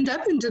it opened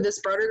up into this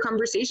broader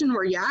conversation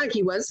where, yeah,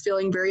 he was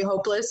feeling very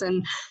hopeless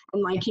and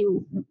like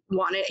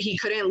he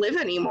couldn't live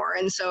anymore.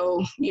 And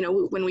so, you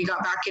know, when we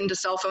got back into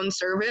cell phone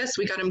service,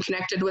 we got him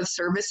connected with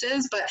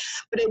services, but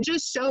it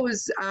just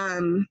shows,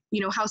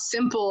 you know, how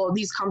simple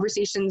these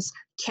conversations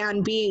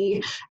can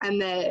be,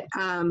 and that,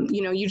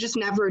 you know, you just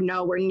never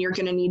know when you're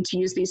going to need to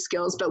use these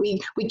skills. But we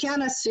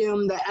can't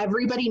assume that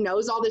everybody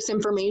knows all this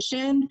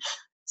information.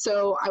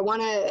 So I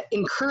want to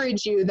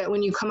encourage you that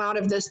when you come out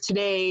of this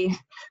today,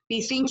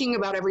 be thinking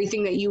about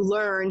everything that you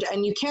learned,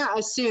 and you can't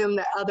assume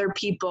that other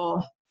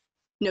people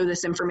know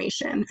this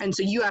information. And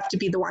so you have to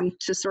be the one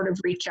to sort of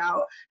reach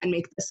out and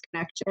make this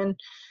connection.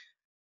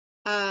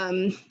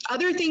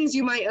 Other things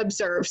you might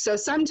observe. So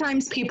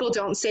sometimes people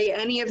don't say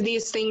any of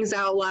these things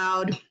out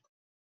loud,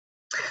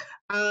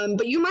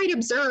 but you might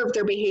observe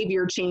their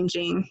behavior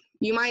changing.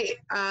 You might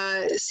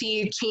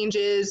see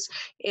changes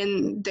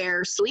in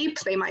their sleep.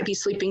 They might be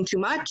sleeping too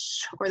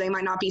much, or they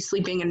might not be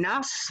sleeping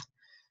enough.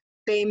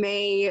 They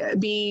may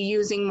be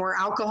using more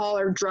alcohol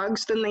or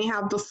drugs than they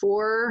have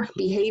before,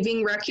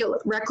 behaving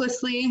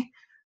recklessly.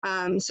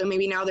 So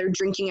maybe now they're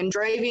drinking and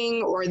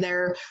driving, or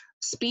they're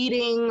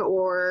speeding,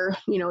 or,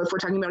 you know, if we're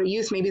talking about a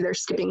youth, maybe they're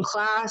skipping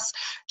class.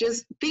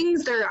 Just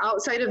things that are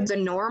outside of the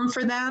norm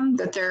for them,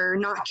 that they're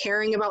not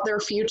caring about their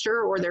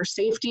future or their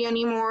safety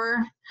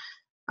anymore.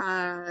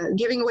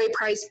 Giving away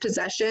prized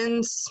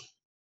possessions.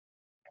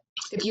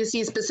 If you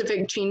see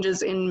specific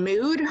changes in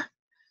mood,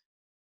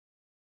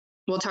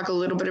 we'll talk a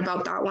little bit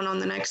about that one on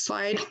the next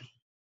slide.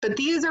 But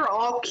these are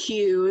all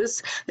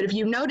cues that if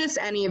you notice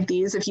any of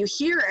these, if you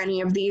hear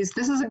any of these,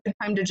 this is a good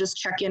time to just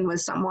check in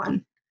with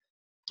someone.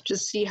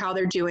 Just see how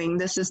they're doing.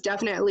 This is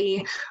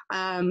definitely,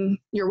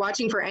 you're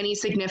watching for any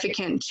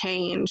significant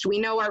change. We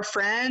know our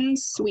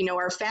friends, we know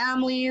our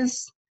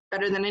families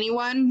better than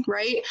anyone,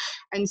 right?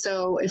 And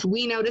so if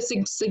we notice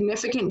a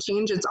significant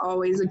change, it's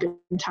always a good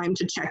time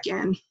to check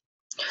in.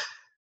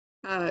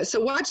 So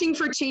watching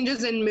for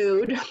changes in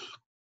mood.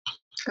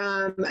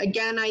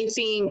 Again, I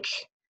think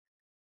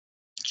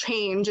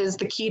change is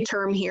the key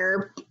term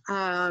here.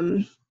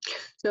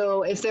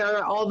 So if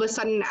they're all of a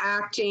sudden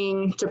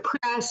acting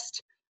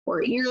depressed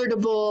or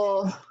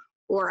irritable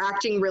or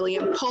acting really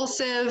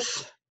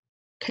impulsive,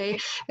 okay,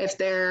 if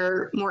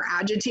they're more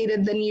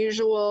agitated than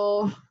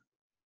usual,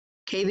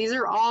 okay, these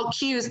are all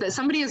cues that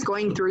somebody is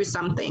going through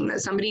something,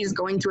 that somebody is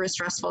going through a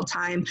stressful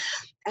time.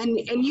 And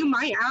you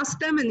might ask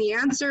them, and the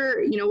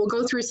answer, you know, we'll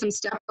go through some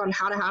steps on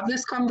how to have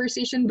this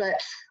conversation,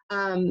 but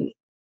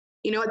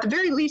you know, at the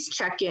very least,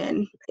 check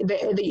in.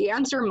 The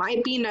answer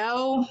might be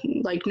no,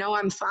 like, no,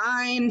 I'm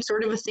fine,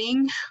 sort of a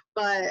thing.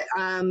 But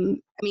I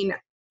mean,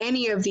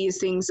 any of these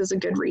things is a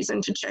good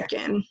reason to check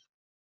in.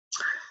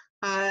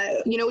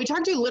 You know, we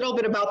talked a little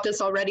bit about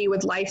this already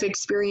with life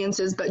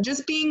experiences, but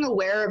just being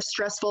aware of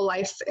stressful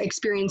life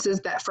experiences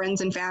that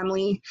friends and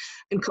family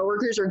and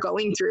coworkers are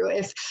going through.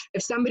 If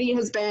somebody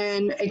has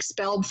been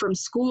expelled from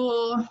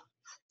school,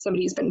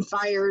 somebody's been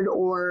fired,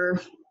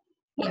 or,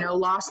 you know,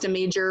 lost a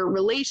major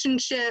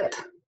relationship,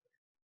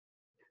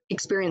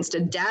 experienced a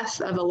death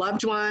of a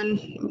loved one,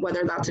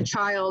 whether that's a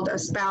child, a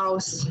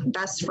spouse,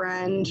 best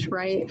friend,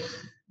 right?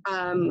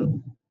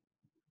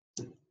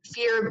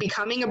 fear of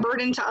becoming a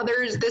burden to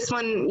others. This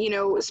one, you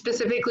know,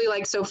 specifically,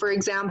 like, so for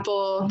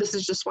example, this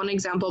is just one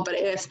example, but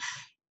if,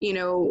 you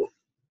know,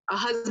 a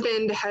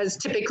husband has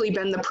typically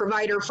been the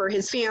provider for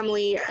his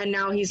family and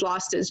now he's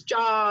lost his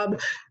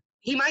job,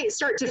 he might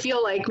start to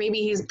feel like maybe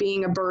he's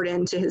being a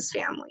burden to his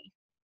family,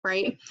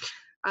 right?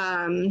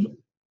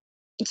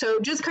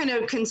 So just kind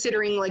of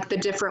considering like the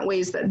different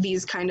ways that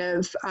these kind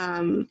of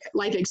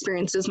life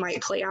experiences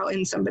might play out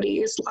in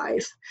somebody's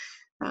life.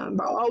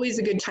 But always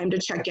a good time to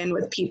check in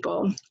with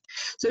people.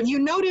 So if you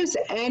notice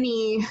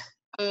any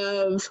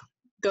of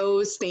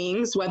those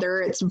things,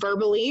 whether it's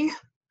verbally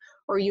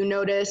or you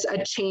notice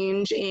a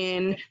change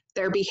in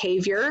their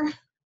behavior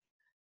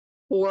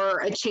or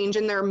a change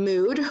in their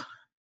mood,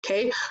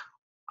 okay,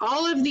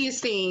 all of these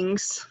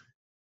things,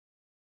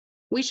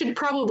 we should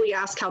probably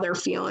ask how they're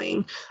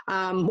feeling.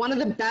 One of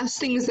the best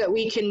things that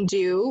we can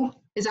do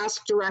is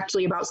ask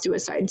directly about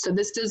suicide. So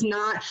this does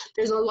not,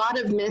 there's a lot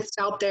of myths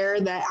out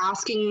there that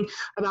asking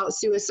about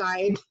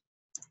suicide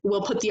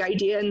will put the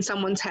idea in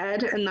someone's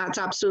head, and that's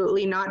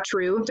absolutely not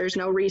true. There's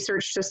no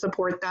research to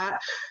support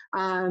that.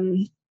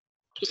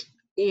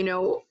 You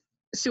know,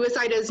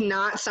 suicide is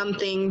not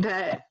something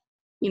that,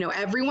 you know,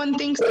 everyone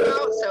thinks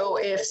about. So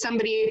if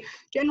somebody,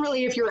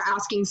 generally, if you're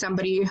asking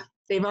somebody,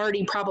 they've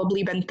already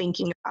probably been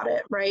thinking about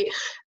it, right?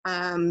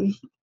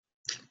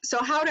 So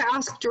how to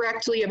ask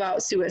directly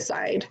about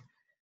suicide?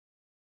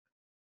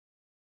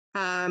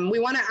 We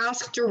want to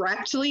ask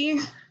directly,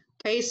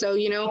 okay? So,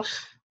 you know,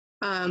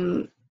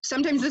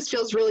 sometimes this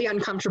feels really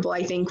uncomfortable,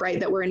 I think, right?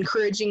 That we're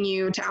encouraging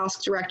you to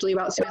ask directly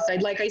about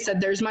suicide. Like I said,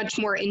 there's much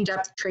more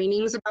in-depth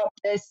trainings about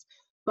this,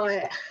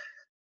 but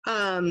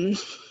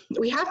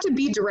we have to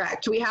be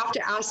direct. We have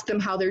to ask them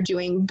how they're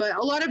doing. But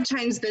a lot of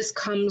times this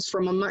comes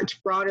from a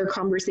much broader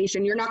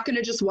conversation. You're not going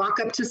to just walk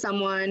up to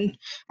someone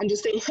and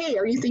just say, hey,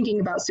 are you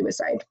thinking about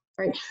suicide,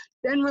 right?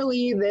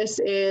 Generally, this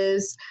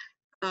is,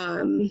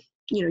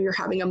 you know, you're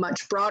having a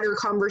much broader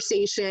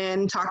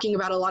conversation, talking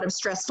about a lot of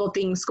stressful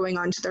things going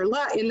on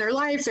to in their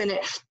life, and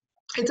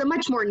it's a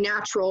much more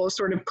natural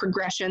sort of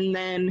progression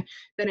than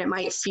it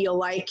might feel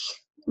like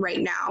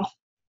right now.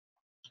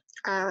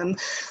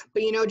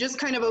 But, you know, just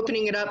kind of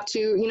opening it up to,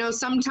 you know,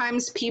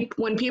 sometimes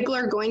when people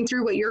are going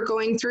through what you're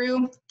going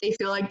through, they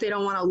feel like they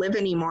don't want to live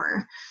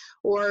anymore,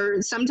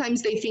 or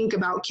sometimes they think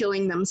about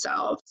killing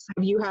themselves.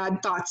 Have you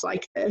had thoughts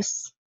like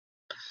this?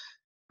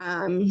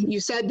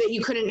 You said that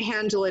you couldn't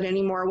handle it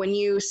anymore. When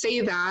you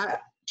say that,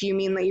 do you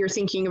mean that you're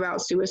thinking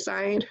about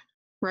suicide,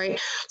 right?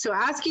 So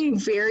asking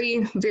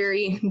very,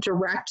 very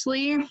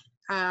directly,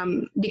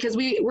 because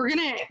we're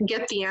going to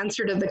get the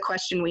answer to the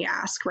question we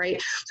ask, right?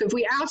 So if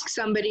we ask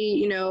somebody,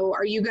 you know,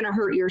 are you going to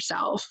hurt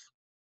yourself?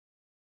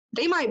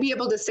 They might be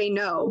able to say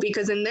no,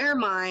 because in their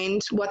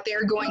mind, what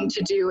they're going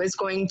to do is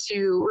going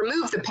to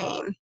remove the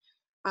pain.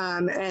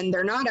 And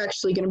they're not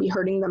actually going to be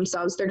hurting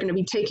themselves. They're going to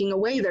be taking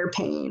away their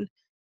pain.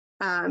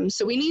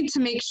 So we need to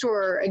make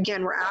sure,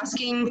 again, we're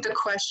asking the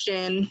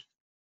question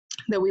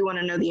that we want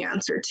to know the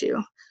answer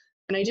to.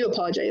 And I do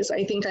apologize.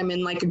 I think I'm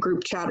in like a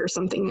group chat or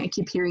something. I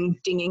keep hearing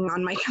dinging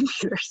on my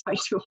computer, so I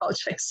do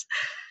apologize.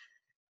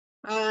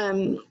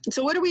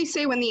 So what do we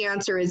say when the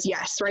answer is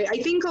yes, right?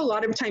 I think a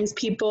lot of times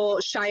people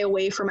shy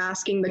away from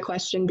asking the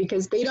question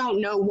because they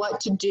don't know what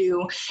to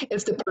do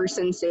if the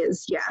person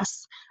says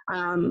yes.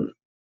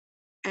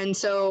 And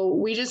so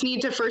we just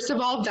need to, first of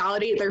all,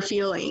 validate their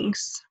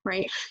feelings,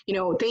 right? You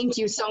know, thank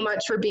you so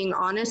much for being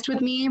honest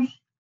with me.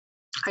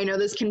 I know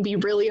this can be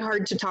really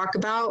hard to talk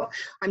about.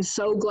 I'm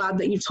so glad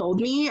that you told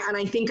me, and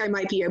I think I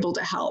might be able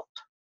to help,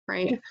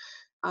 right?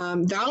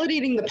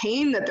 Validating the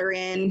pain that they're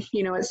in.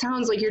 You know, it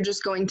sounds like you're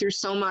just going through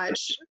so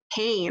much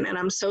pain, and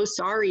I'm so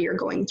sorry you're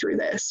going through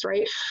this,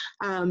 right?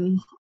 I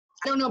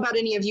don't know about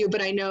any of you,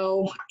 but I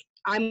know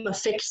I'm a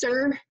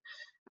fixer.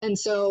 And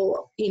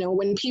so, you know,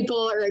 when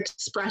people are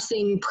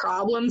expressing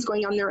problems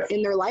going on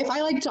in their life,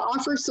 I like to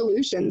offer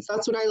solutions.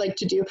 That's what I like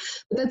to do.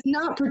 But that's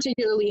not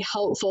particularly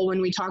helpful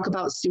when we talk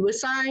about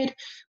suicide,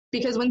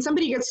 because when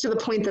somebody gets to the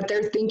point that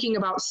they're thinking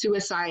about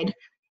suicide,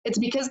 it's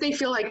because they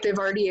feel like they've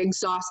already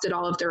exhausted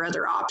all of their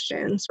other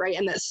options, right?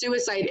 And that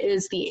suicide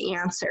is the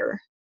answer.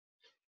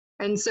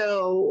 And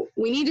so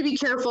we need to be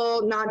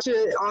careful not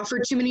to offer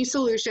too many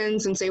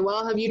solutions and say,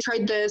 well, have you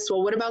tried this?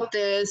 Well, what about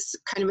this?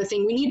 Kind of a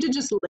thing. We need to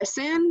just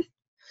listen.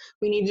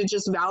 We need to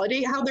just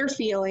validate how they're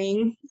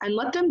feeling and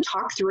let them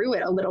talk through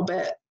it a little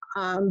bit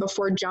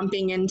before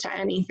jumping into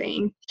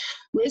anything.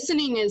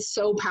 Listening is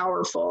so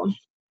powerful.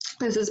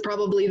 This is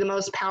probably the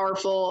most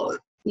powerful,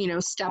 you know,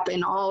 step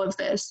in all of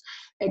this.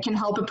 It can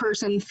help a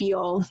person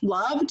feel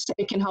loved.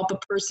 It can help a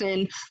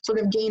person sort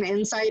of gain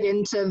insight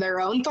into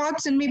their own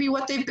thoughts and maybe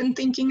what they've been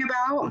thinking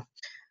about.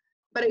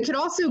 But it could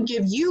also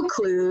give you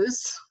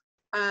clues,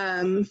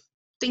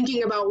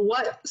 thinking about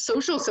what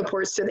social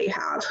supports do they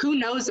have? Who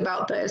knows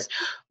about this?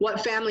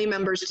 What family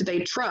members do they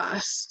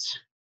trust?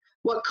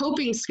 What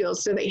coping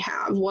skills do they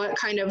have? What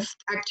kind of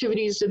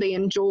activities do they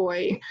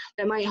enjoy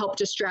that might help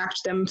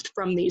distract them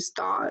from these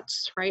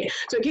thoughts, right?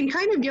 So it can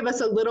kind of give us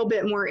a little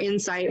bit more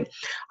insight.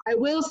 I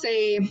will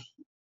say,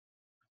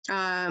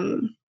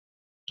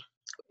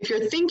 If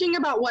you're thinking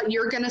about what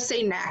you're going to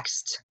say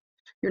next,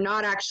 you're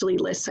not actually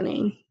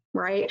listening,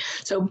 right?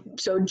 So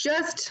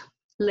just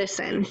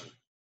listen.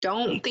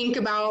 Don't think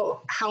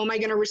about how am I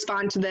going to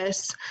respond to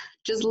this.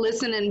 Just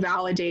listen and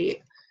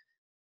validate.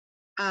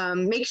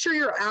 Make sure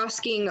you're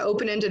asking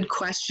open-ended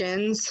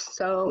questions.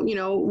 So,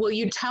 will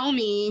you tell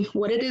me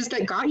what it is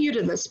that got you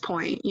to this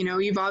point?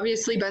 You've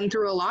obviously been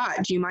through a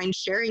lot. Do you mind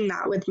sharing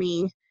that with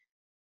me?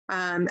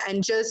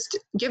 And just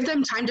give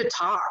them time to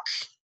talk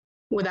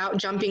without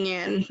jumping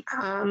in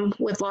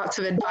with lots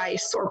of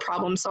advice or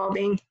problem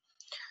solving.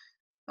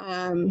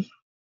 Be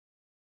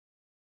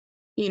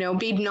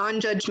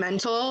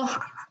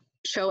non-judgmental,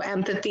 show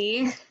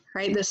empathy,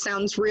 right? This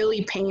sounds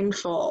really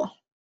painful.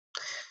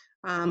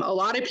 A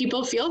lot of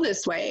people feel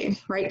this way,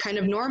 right? Kind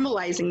of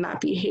normalizing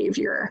that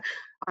behavior,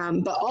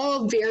 but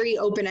all very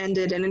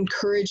open-ended and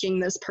encouraging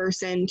this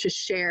person to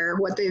share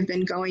what they've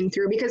been going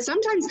through, because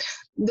sometimes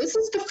this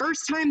is the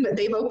first time that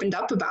they've opened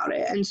up about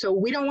it. And so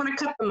we don't want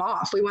to cut them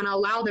off. We want to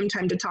allow them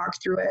time to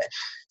talk through it.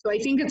 So I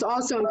think it's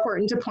also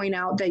important to point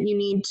out that you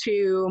need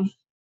to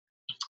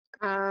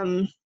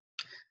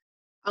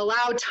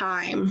allow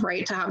time,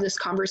 right, to have this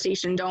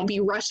conversation. Don't be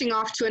rushing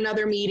off to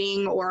another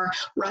meeting or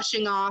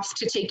rushing off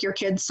to take your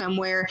kids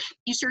somewhere.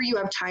 Be sure you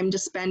have time to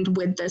spend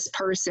with this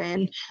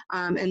person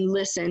and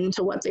listen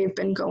to what they've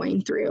been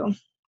going through.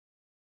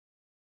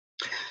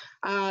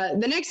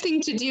 The next thing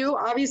to do,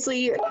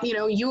 obviously,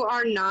 you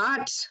are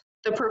not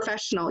the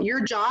professional.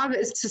 Your job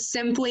is to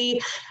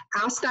simply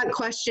ask that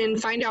question,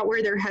 find out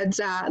where their head's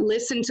at,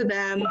 listen to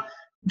them,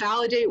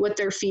 validate what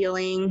they're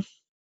feeling,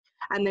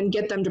 and then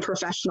get them to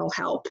professional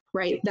help,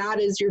 right? That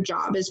is your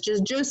job, is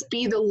just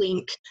be the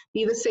link,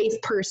 be the safe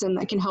person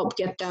that can help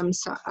get them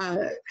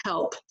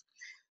help.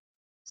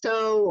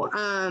 So,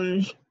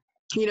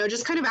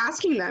 just kind of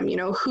asking them,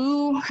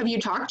 who have you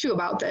talked to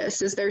about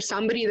this? Is there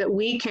somebody that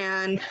we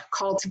can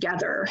call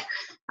together?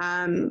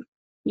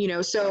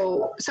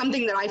 So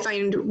something that I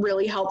find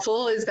really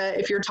helpful is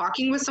that if you're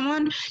talking with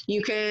someone,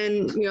 you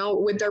can,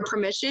 with their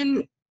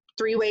permission,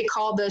 three-way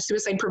call the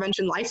Suicide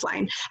Prevention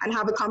Lifeline and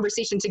have a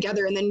conversation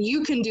together. And then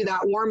you can do that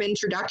warm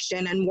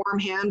introduction and warm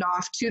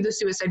handoff to the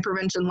Suicide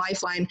Prevention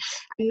Lifeline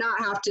and not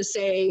have to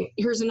say,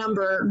 here's a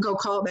number, go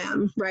call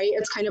them, right?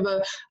 It's kind of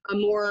a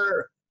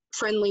more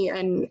friendly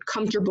and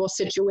comfortable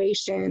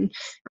situation.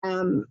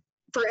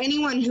 For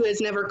anyone who has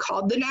never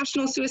called the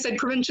National Suicide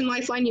Prevention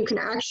Lifeline, you can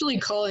actually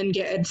call and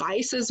get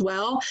advice as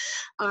well.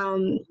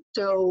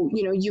 So,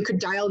 you could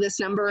dial this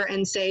number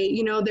and say,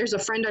 there's a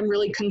friend I'm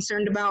really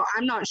concerned about.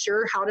 I'm not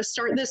sure how to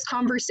start this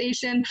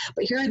conversation,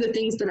 but here are the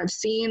things that I've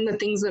seen, the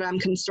things that I'm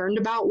concerned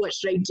about. What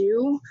should I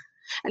do?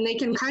 And they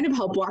can kind of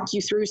help walk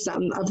you through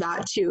some of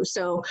that too.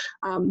 So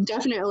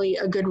definitely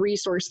a good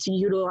resource to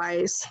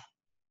utilize.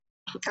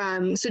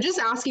 So just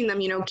asking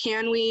them,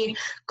 can we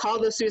call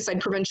the Suicide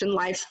Prevention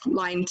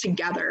Lifeline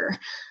together?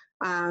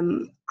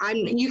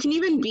 You can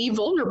even be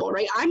vulnerable,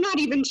 right? I'm not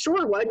even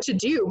sure what to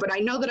do, but I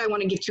know that I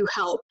want to get you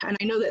help, and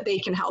I know that they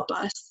can help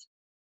us,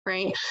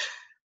 right?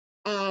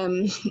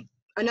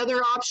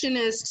 Another option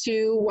is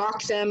to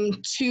walk them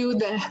to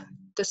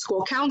the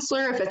school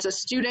counselor if it's a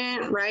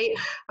student, right?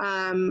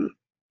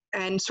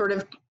 And sort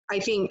of, I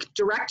think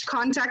direct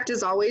contact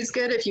is always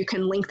good if you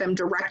can link them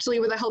directly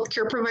with a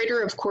healthcare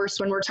provider. Of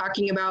course, when we're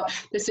talking about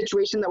the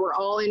situation that we're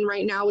all in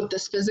right now with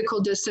this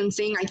physical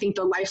distancing, I think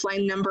the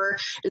Lifeline number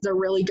is a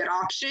really good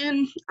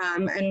option.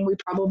 And we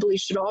probably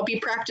should all be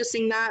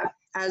practicing that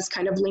as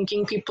kind of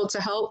linking people to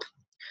help.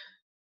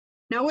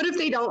 Now, what if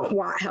they don't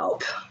want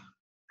help?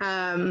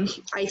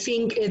 I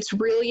think it's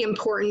really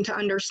important to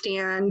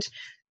understand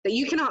that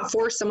you cannot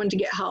force someone to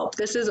get help.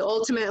 This is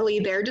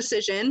ultimately their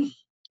decision.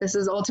 This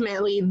is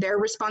ultimately their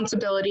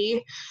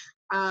responsibility,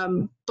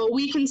 but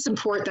we can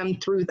support them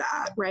through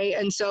that, right?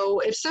 And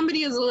so if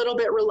somebody is a little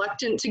bit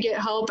reluctant to get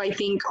help, I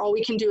think all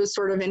we can do is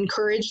sort of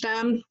encourage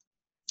them,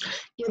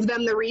 give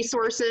them the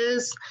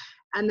resources,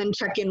 and then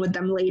check in with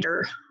them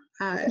later.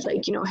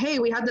 Hey,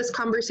 we had this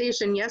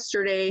conversation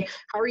yesterday.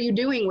 How are you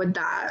doing with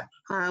that?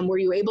 Were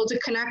you able to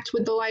connect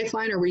with the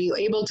Lifeline, or were you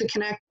able to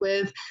connect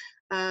with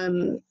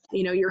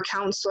your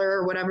counselor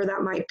or whatever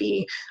that might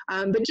be.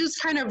 But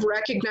just kind of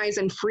recognize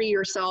and free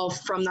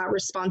yourself from that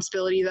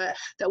responsibility that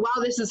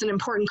while this is an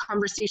important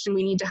conversation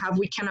we need to have,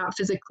 we cannot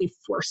physically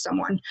force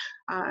someone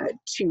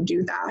to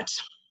do that.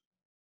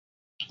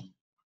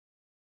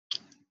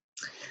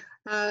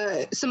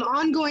 Some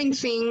ongoing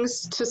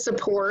things to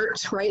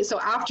support, right? So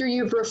after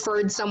you've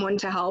referred someone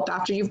to help,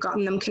 after you've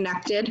gotten them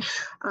connected,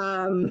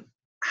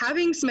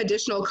 having some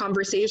additional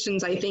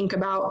conversations, I think,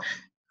 about,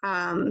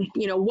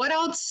 what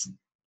else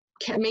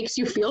makes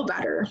you feel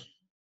better?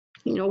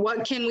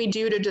 What can we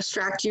do to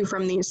distract you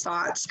from these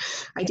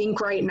thoughts? I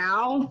think right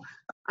now,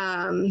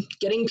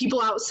 getting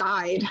people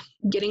outside,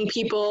 getting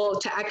people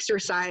to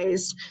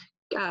exercise,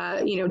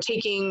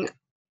 taking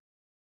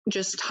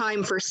just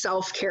time for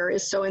self-care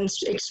is so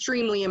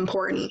extremely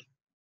important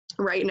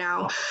right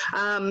now.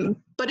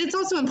 But it's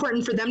also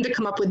important for them to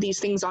come up with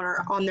these things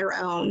on their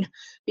own,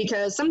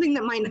 because something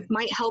that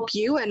might help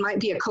you and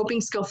might be a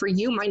coping skill for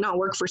you might not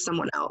work for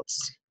someone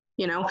else.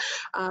 you know?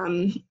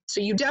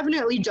 So you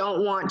definitely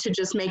don't want to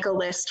just make a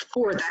list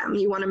for them.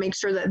 You want to make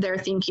sure that they're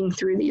thinking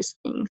through these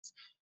things.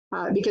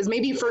 Because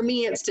maybe for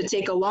me, it's to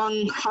take a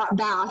long hot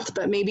bath,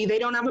 but maybe they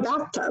don't have a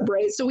bathtub,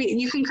 right? So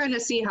you can kind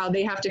of see how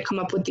they have to come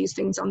up with these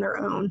things on their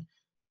own.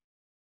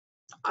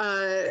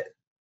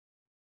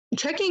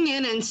 Checking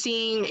in and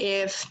seeing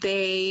if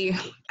they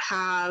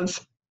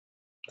have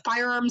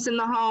firearms in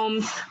the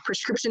home,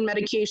 prescription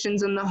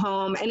medications in the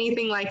home,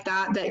 anything like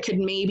that that could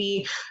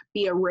maybe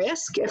be a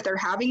risk if they're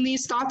having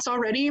these thoughts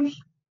already.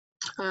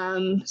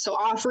 So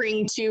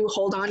offering to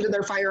hold on to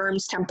their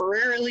firearms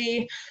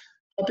temporarily,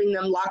 helping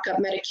them lock up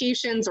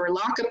medications or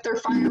lock up their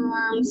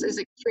firearms is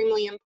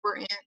extremely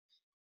important.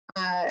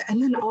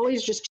 And then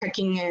always just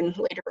checking in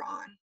later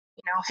on.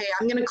 You know, hey,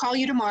 I'm going to call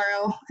you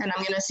tomorrow and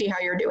I'm going to see how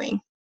you're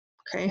doing.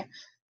 Okay.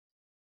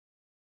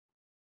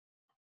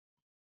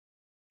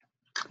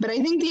 But I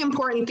think the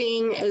important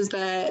thing is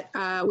that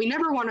we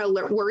never want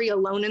to worry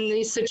alone in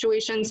these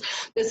situations.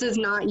 This is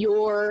not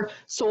your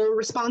sole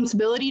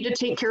responsibility to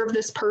take care of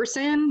this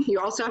person. You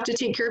also have to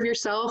take care of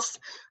yourself.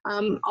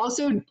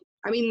 Also,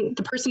 I mean,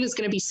 the person is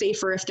going to be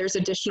safer if there's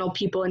additional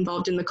people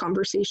involved in the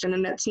conversation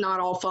and it's not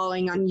all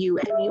falling on you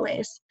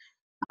anyways.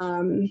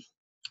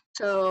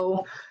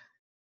 So,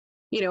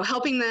 you know,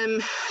 helping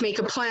them make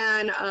a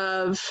plan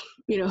of,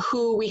 you know,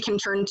 who we can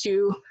turn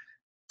to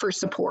for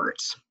support.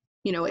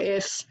 You know,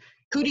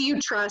 who do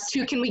you trust?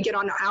 Who can we get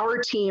on our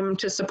team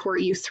to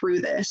support you through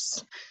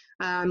this?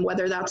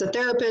 Whether that's a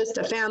therapist,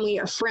 a family,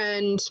 a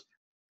friend,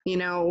 you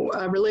know,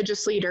 a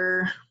religious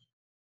leader.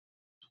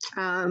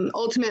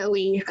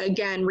 Ultimately,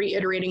 again,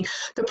 reiterating,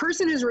 the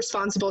person is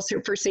responsible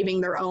for saving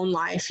their own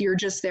life. You're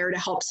just there to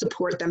help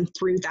support them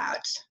through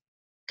that.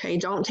 Okay,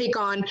 don't take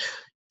on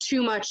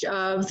too much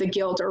of the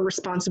guilt or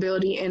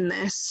responsibility in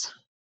this,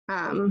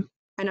 and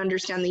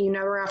understand that you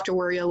never have to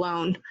worry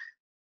alone.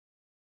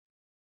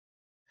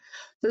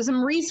 So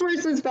some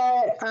resources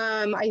that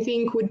I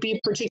think would be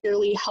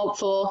particularly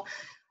helpful.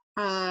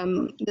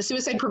 The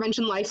Suicide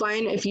Prevention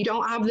Lifeline, if you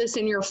don't have this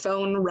in your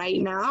phone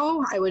right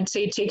now, I would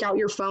say take out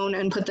your phone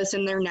and put this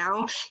in there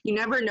now. You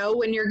never know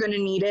when you're going to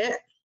need it,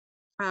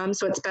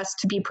 so it's best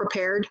to be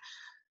prepared.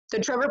 The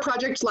Trevor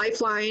Project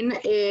Lifeline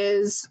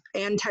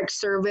and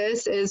text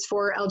service is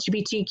for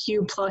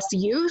LGBTQ plus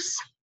youth.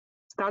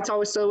 That's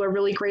also a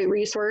really great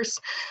resource.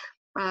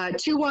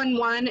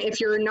 211, if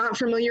you're not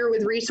familiar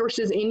with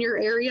resources in your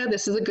area,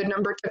 this is a good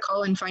number to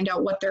call and find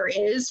out what there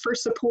is for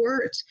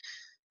support.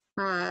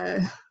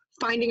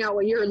 Finding out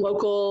what your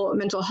local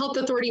mental health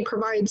authority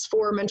provides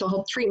for mental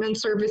health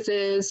treatment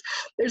services.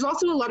 There's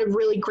also a lot of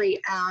really great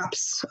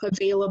apps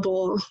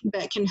available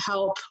that can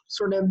help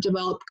sort of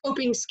develop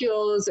coping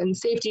skills and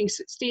safety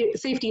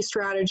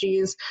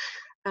strategies.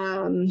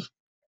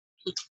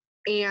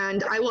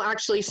 And I will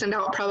actually send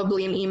out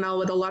probably an email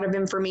with a lot of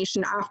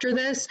information after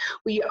this.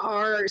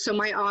 So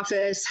my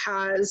office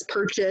has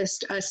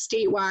purchased a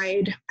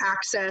statewide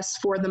access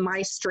for the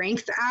My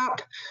Strength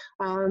app,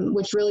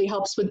 which really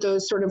helps with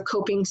those sort of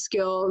coping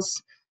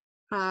skills.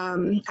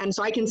 And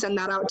so I can send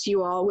that out to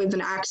you all with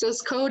an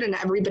access code and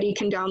everybody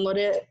can download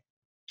it,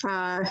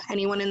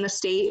 anyone in the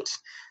state.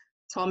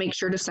 So I'll make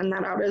sure to send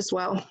that out as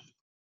well.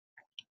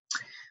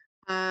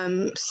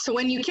 So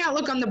when you can't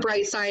look on the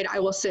bright side, I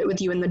will sit with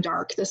you in the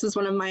dark. This is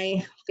one of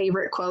my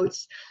favorite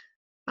quotes.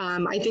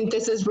 I think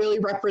this is really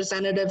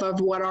representative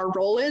of what our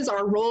role is.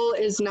 Our role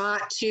is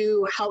not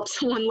to help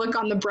someone look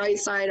on the bright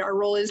side. Our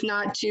role is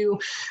not to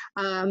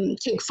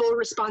take full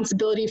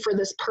responsibility for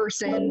this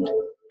person,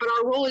 but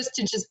our role is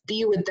to just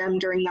be with them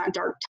during that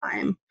dark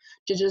time,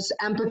 to just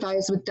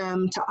empathize with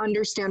them, to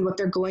understand what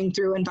they're going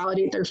through and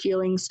validate their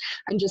feelings,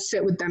 and just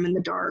sit with them in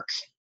the dark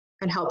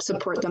and help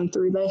support them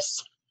through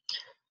this.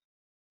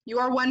 You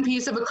are one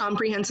piece of a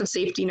comprehensive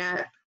safety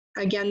net.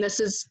 Again, this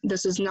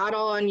is not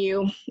all on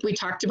you. We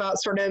talked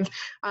about sort of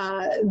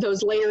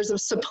those layers of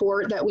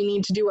support that we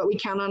need to do what we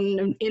can on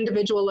an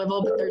individual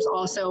level, but there's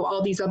also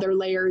all these other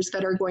layers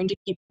that are going to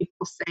keep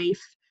people safe.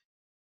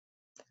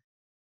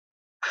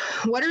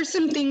 What are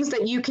some things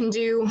that you can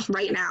do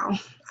right now?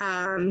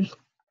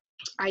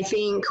 I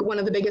think one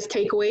of the biggest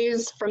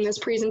takeaways from this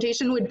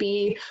presentation would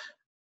be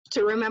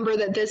to remember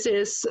that this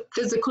is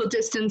physical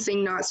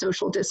distancing, not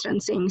social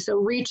distancing. So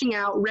reaching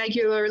out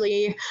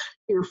regularly to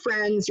your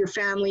friends, your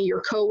family,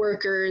 your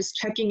coworkers,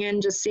 checking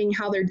in, just seeing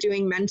how they're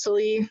doing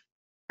mentally,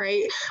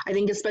 right? I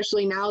think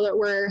especially now that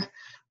we're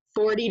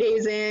 40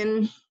 days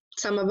in,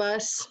 some of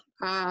us,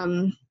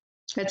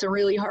 it's a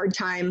really hard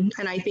time.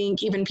 And I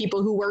think even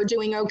people who were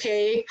doing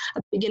okay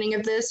at the beginning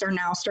of this are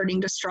now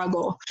starting to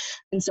struggle.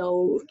 And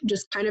so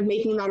just kind of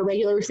making that a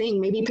regular thing,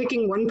 maybe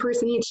picking one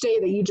person each day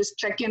that you just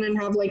check in and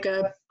have like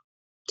a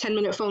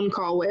 10-minute phone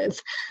call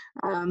with.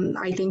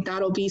 I think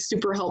that'll be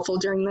super helpful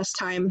during this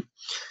time.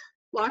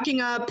 Locking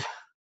up,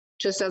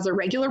 just as a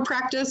regular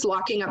practice,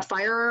 locking up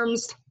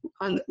firearms,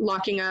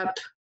 locking up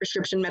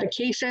prescription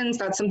medications.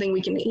 That's something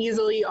we can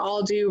easily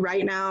all do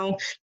right now,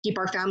 keep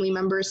our family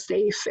members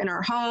safe in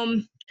our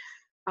home.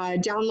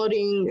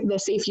 Downloading the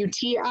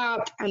SafeUT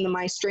app and the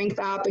My Strength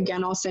app.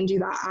 Again, I'll send you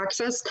that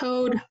access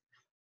code.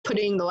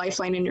 putting the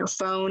Lifeline in your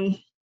phone,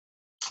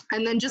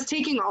 and then just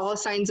taking all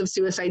signs of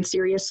suicide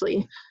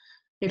seriously.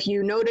 If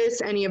you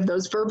notice any of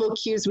those verbal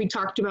cues we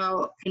talked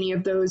about, any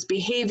of those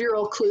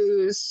behavioral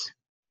clues,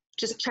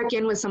 just check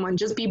in with someone.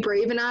 Just be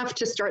brave enough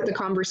to start the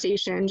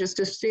conversation. Just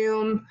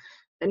assume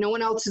that no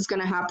one else is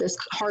going to have this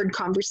hard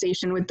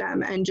conversation with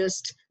them, and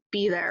just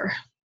be there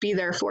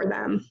for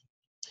them.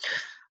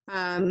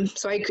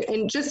 So I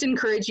just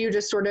encourage you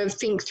to sort of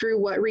think through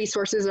what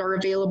resources are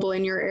available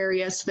in your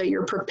area so that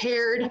you're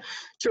prepared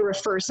to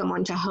refer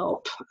someone to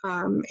help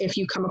if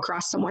you come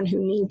across someone who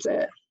needs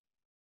it.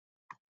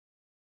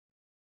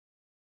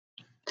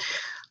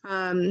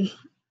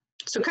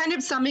 So kind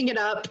of summing it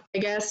up, I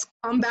guess,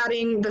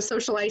 combating the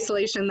social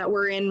isolation that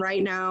we're in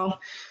right now,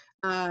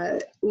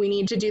 we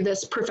need to do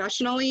this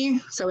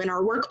professionally. So in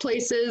our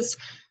workplaces,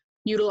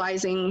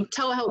 utilizing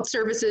telehealth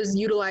services,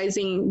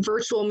 utilizing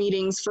virtual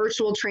meetings,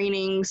 virtual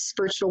trainings,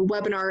 virtual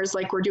webinars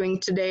like we're doing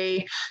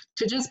today,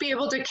 to just be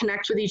able to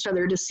connect with each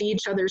other, to see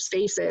each other's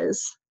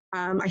faces.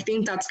 I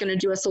think that's going to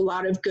do us a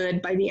lot of good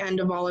by the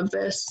end of all of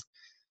this.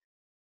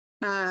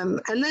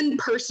 And then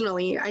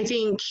personally, I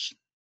think,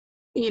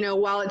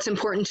 while it's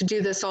important to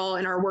do this all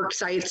in our work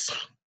sites,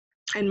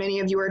 and many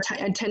of you are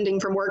attending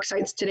from work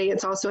sites today,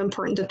 it's also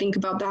important to think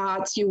about the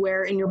hats you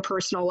wear in your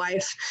personal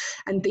life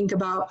and think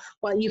about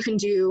what you can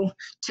do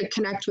to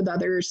connect with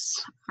others,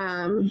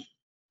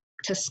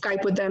 to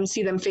Skype with them,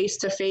 see them face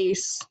to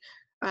face,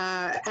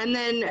 and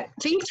then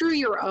think through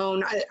your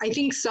own. I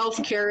think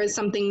self-care is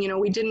something,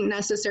 we didn't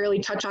necessarily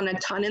touch on a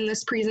ton in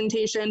this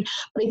presentation,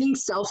 but I think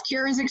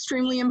self-care is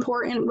extremely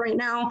important right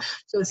now.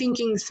 So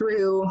thinking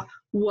through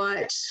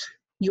what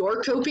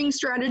your coping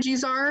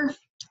strategies are,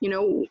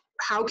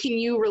 how can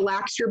you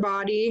relax your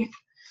body?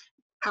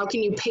 How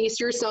can you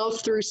pace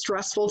yourself through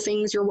stressful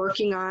things you're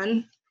working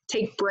on?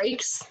 Take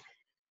breaks.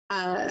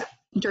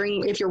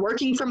 If you're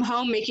working from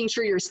home, making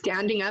sure you're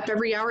standing up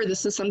every hour.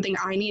 This is something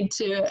I need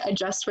to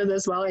adjust with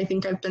as well. I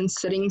think I've been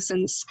sitting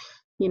since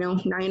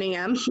 9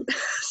 a.m.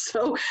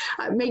 So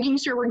making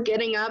sure we're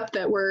getting up,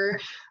 that we're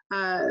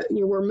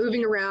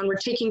moving around, we're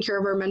taking care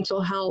of our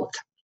mental health,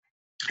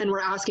 and we're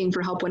asking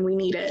for help when we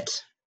need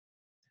it.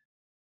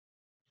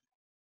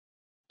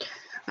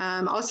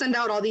 I'll send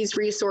out all these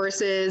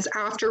resources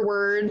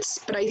afterwards,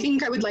 but I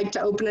think I would like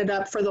to open it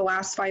up for the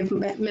last 5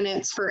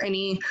 minutes for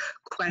any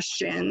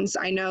questions.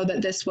 I know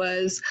that this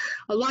was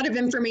a lot of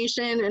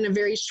information in a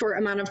very short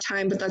amount of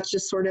time, but that's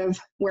just sort of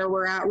where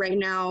we're at right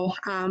now,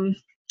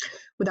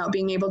 without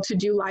being able to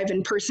do live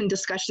in-person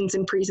discussions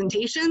and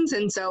presentations.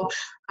 And so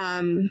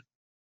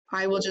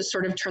I will just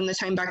sort of turn the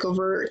time back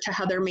over to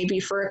Heather, maybe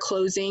for a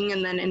closing,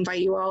 and then invite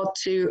you all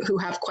who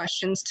have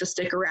questions to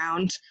stick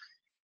around.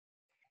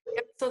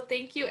 Yep. So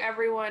thank you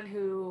everyone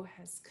who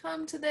has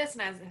come to this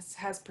and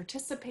has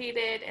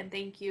participated, and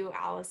thank you,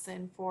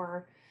 Allison,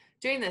 for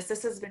doing this.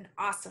 This has been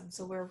awesome.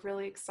 So we're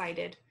really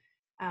excited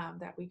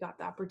that we got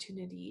the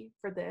opportunity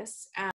for this.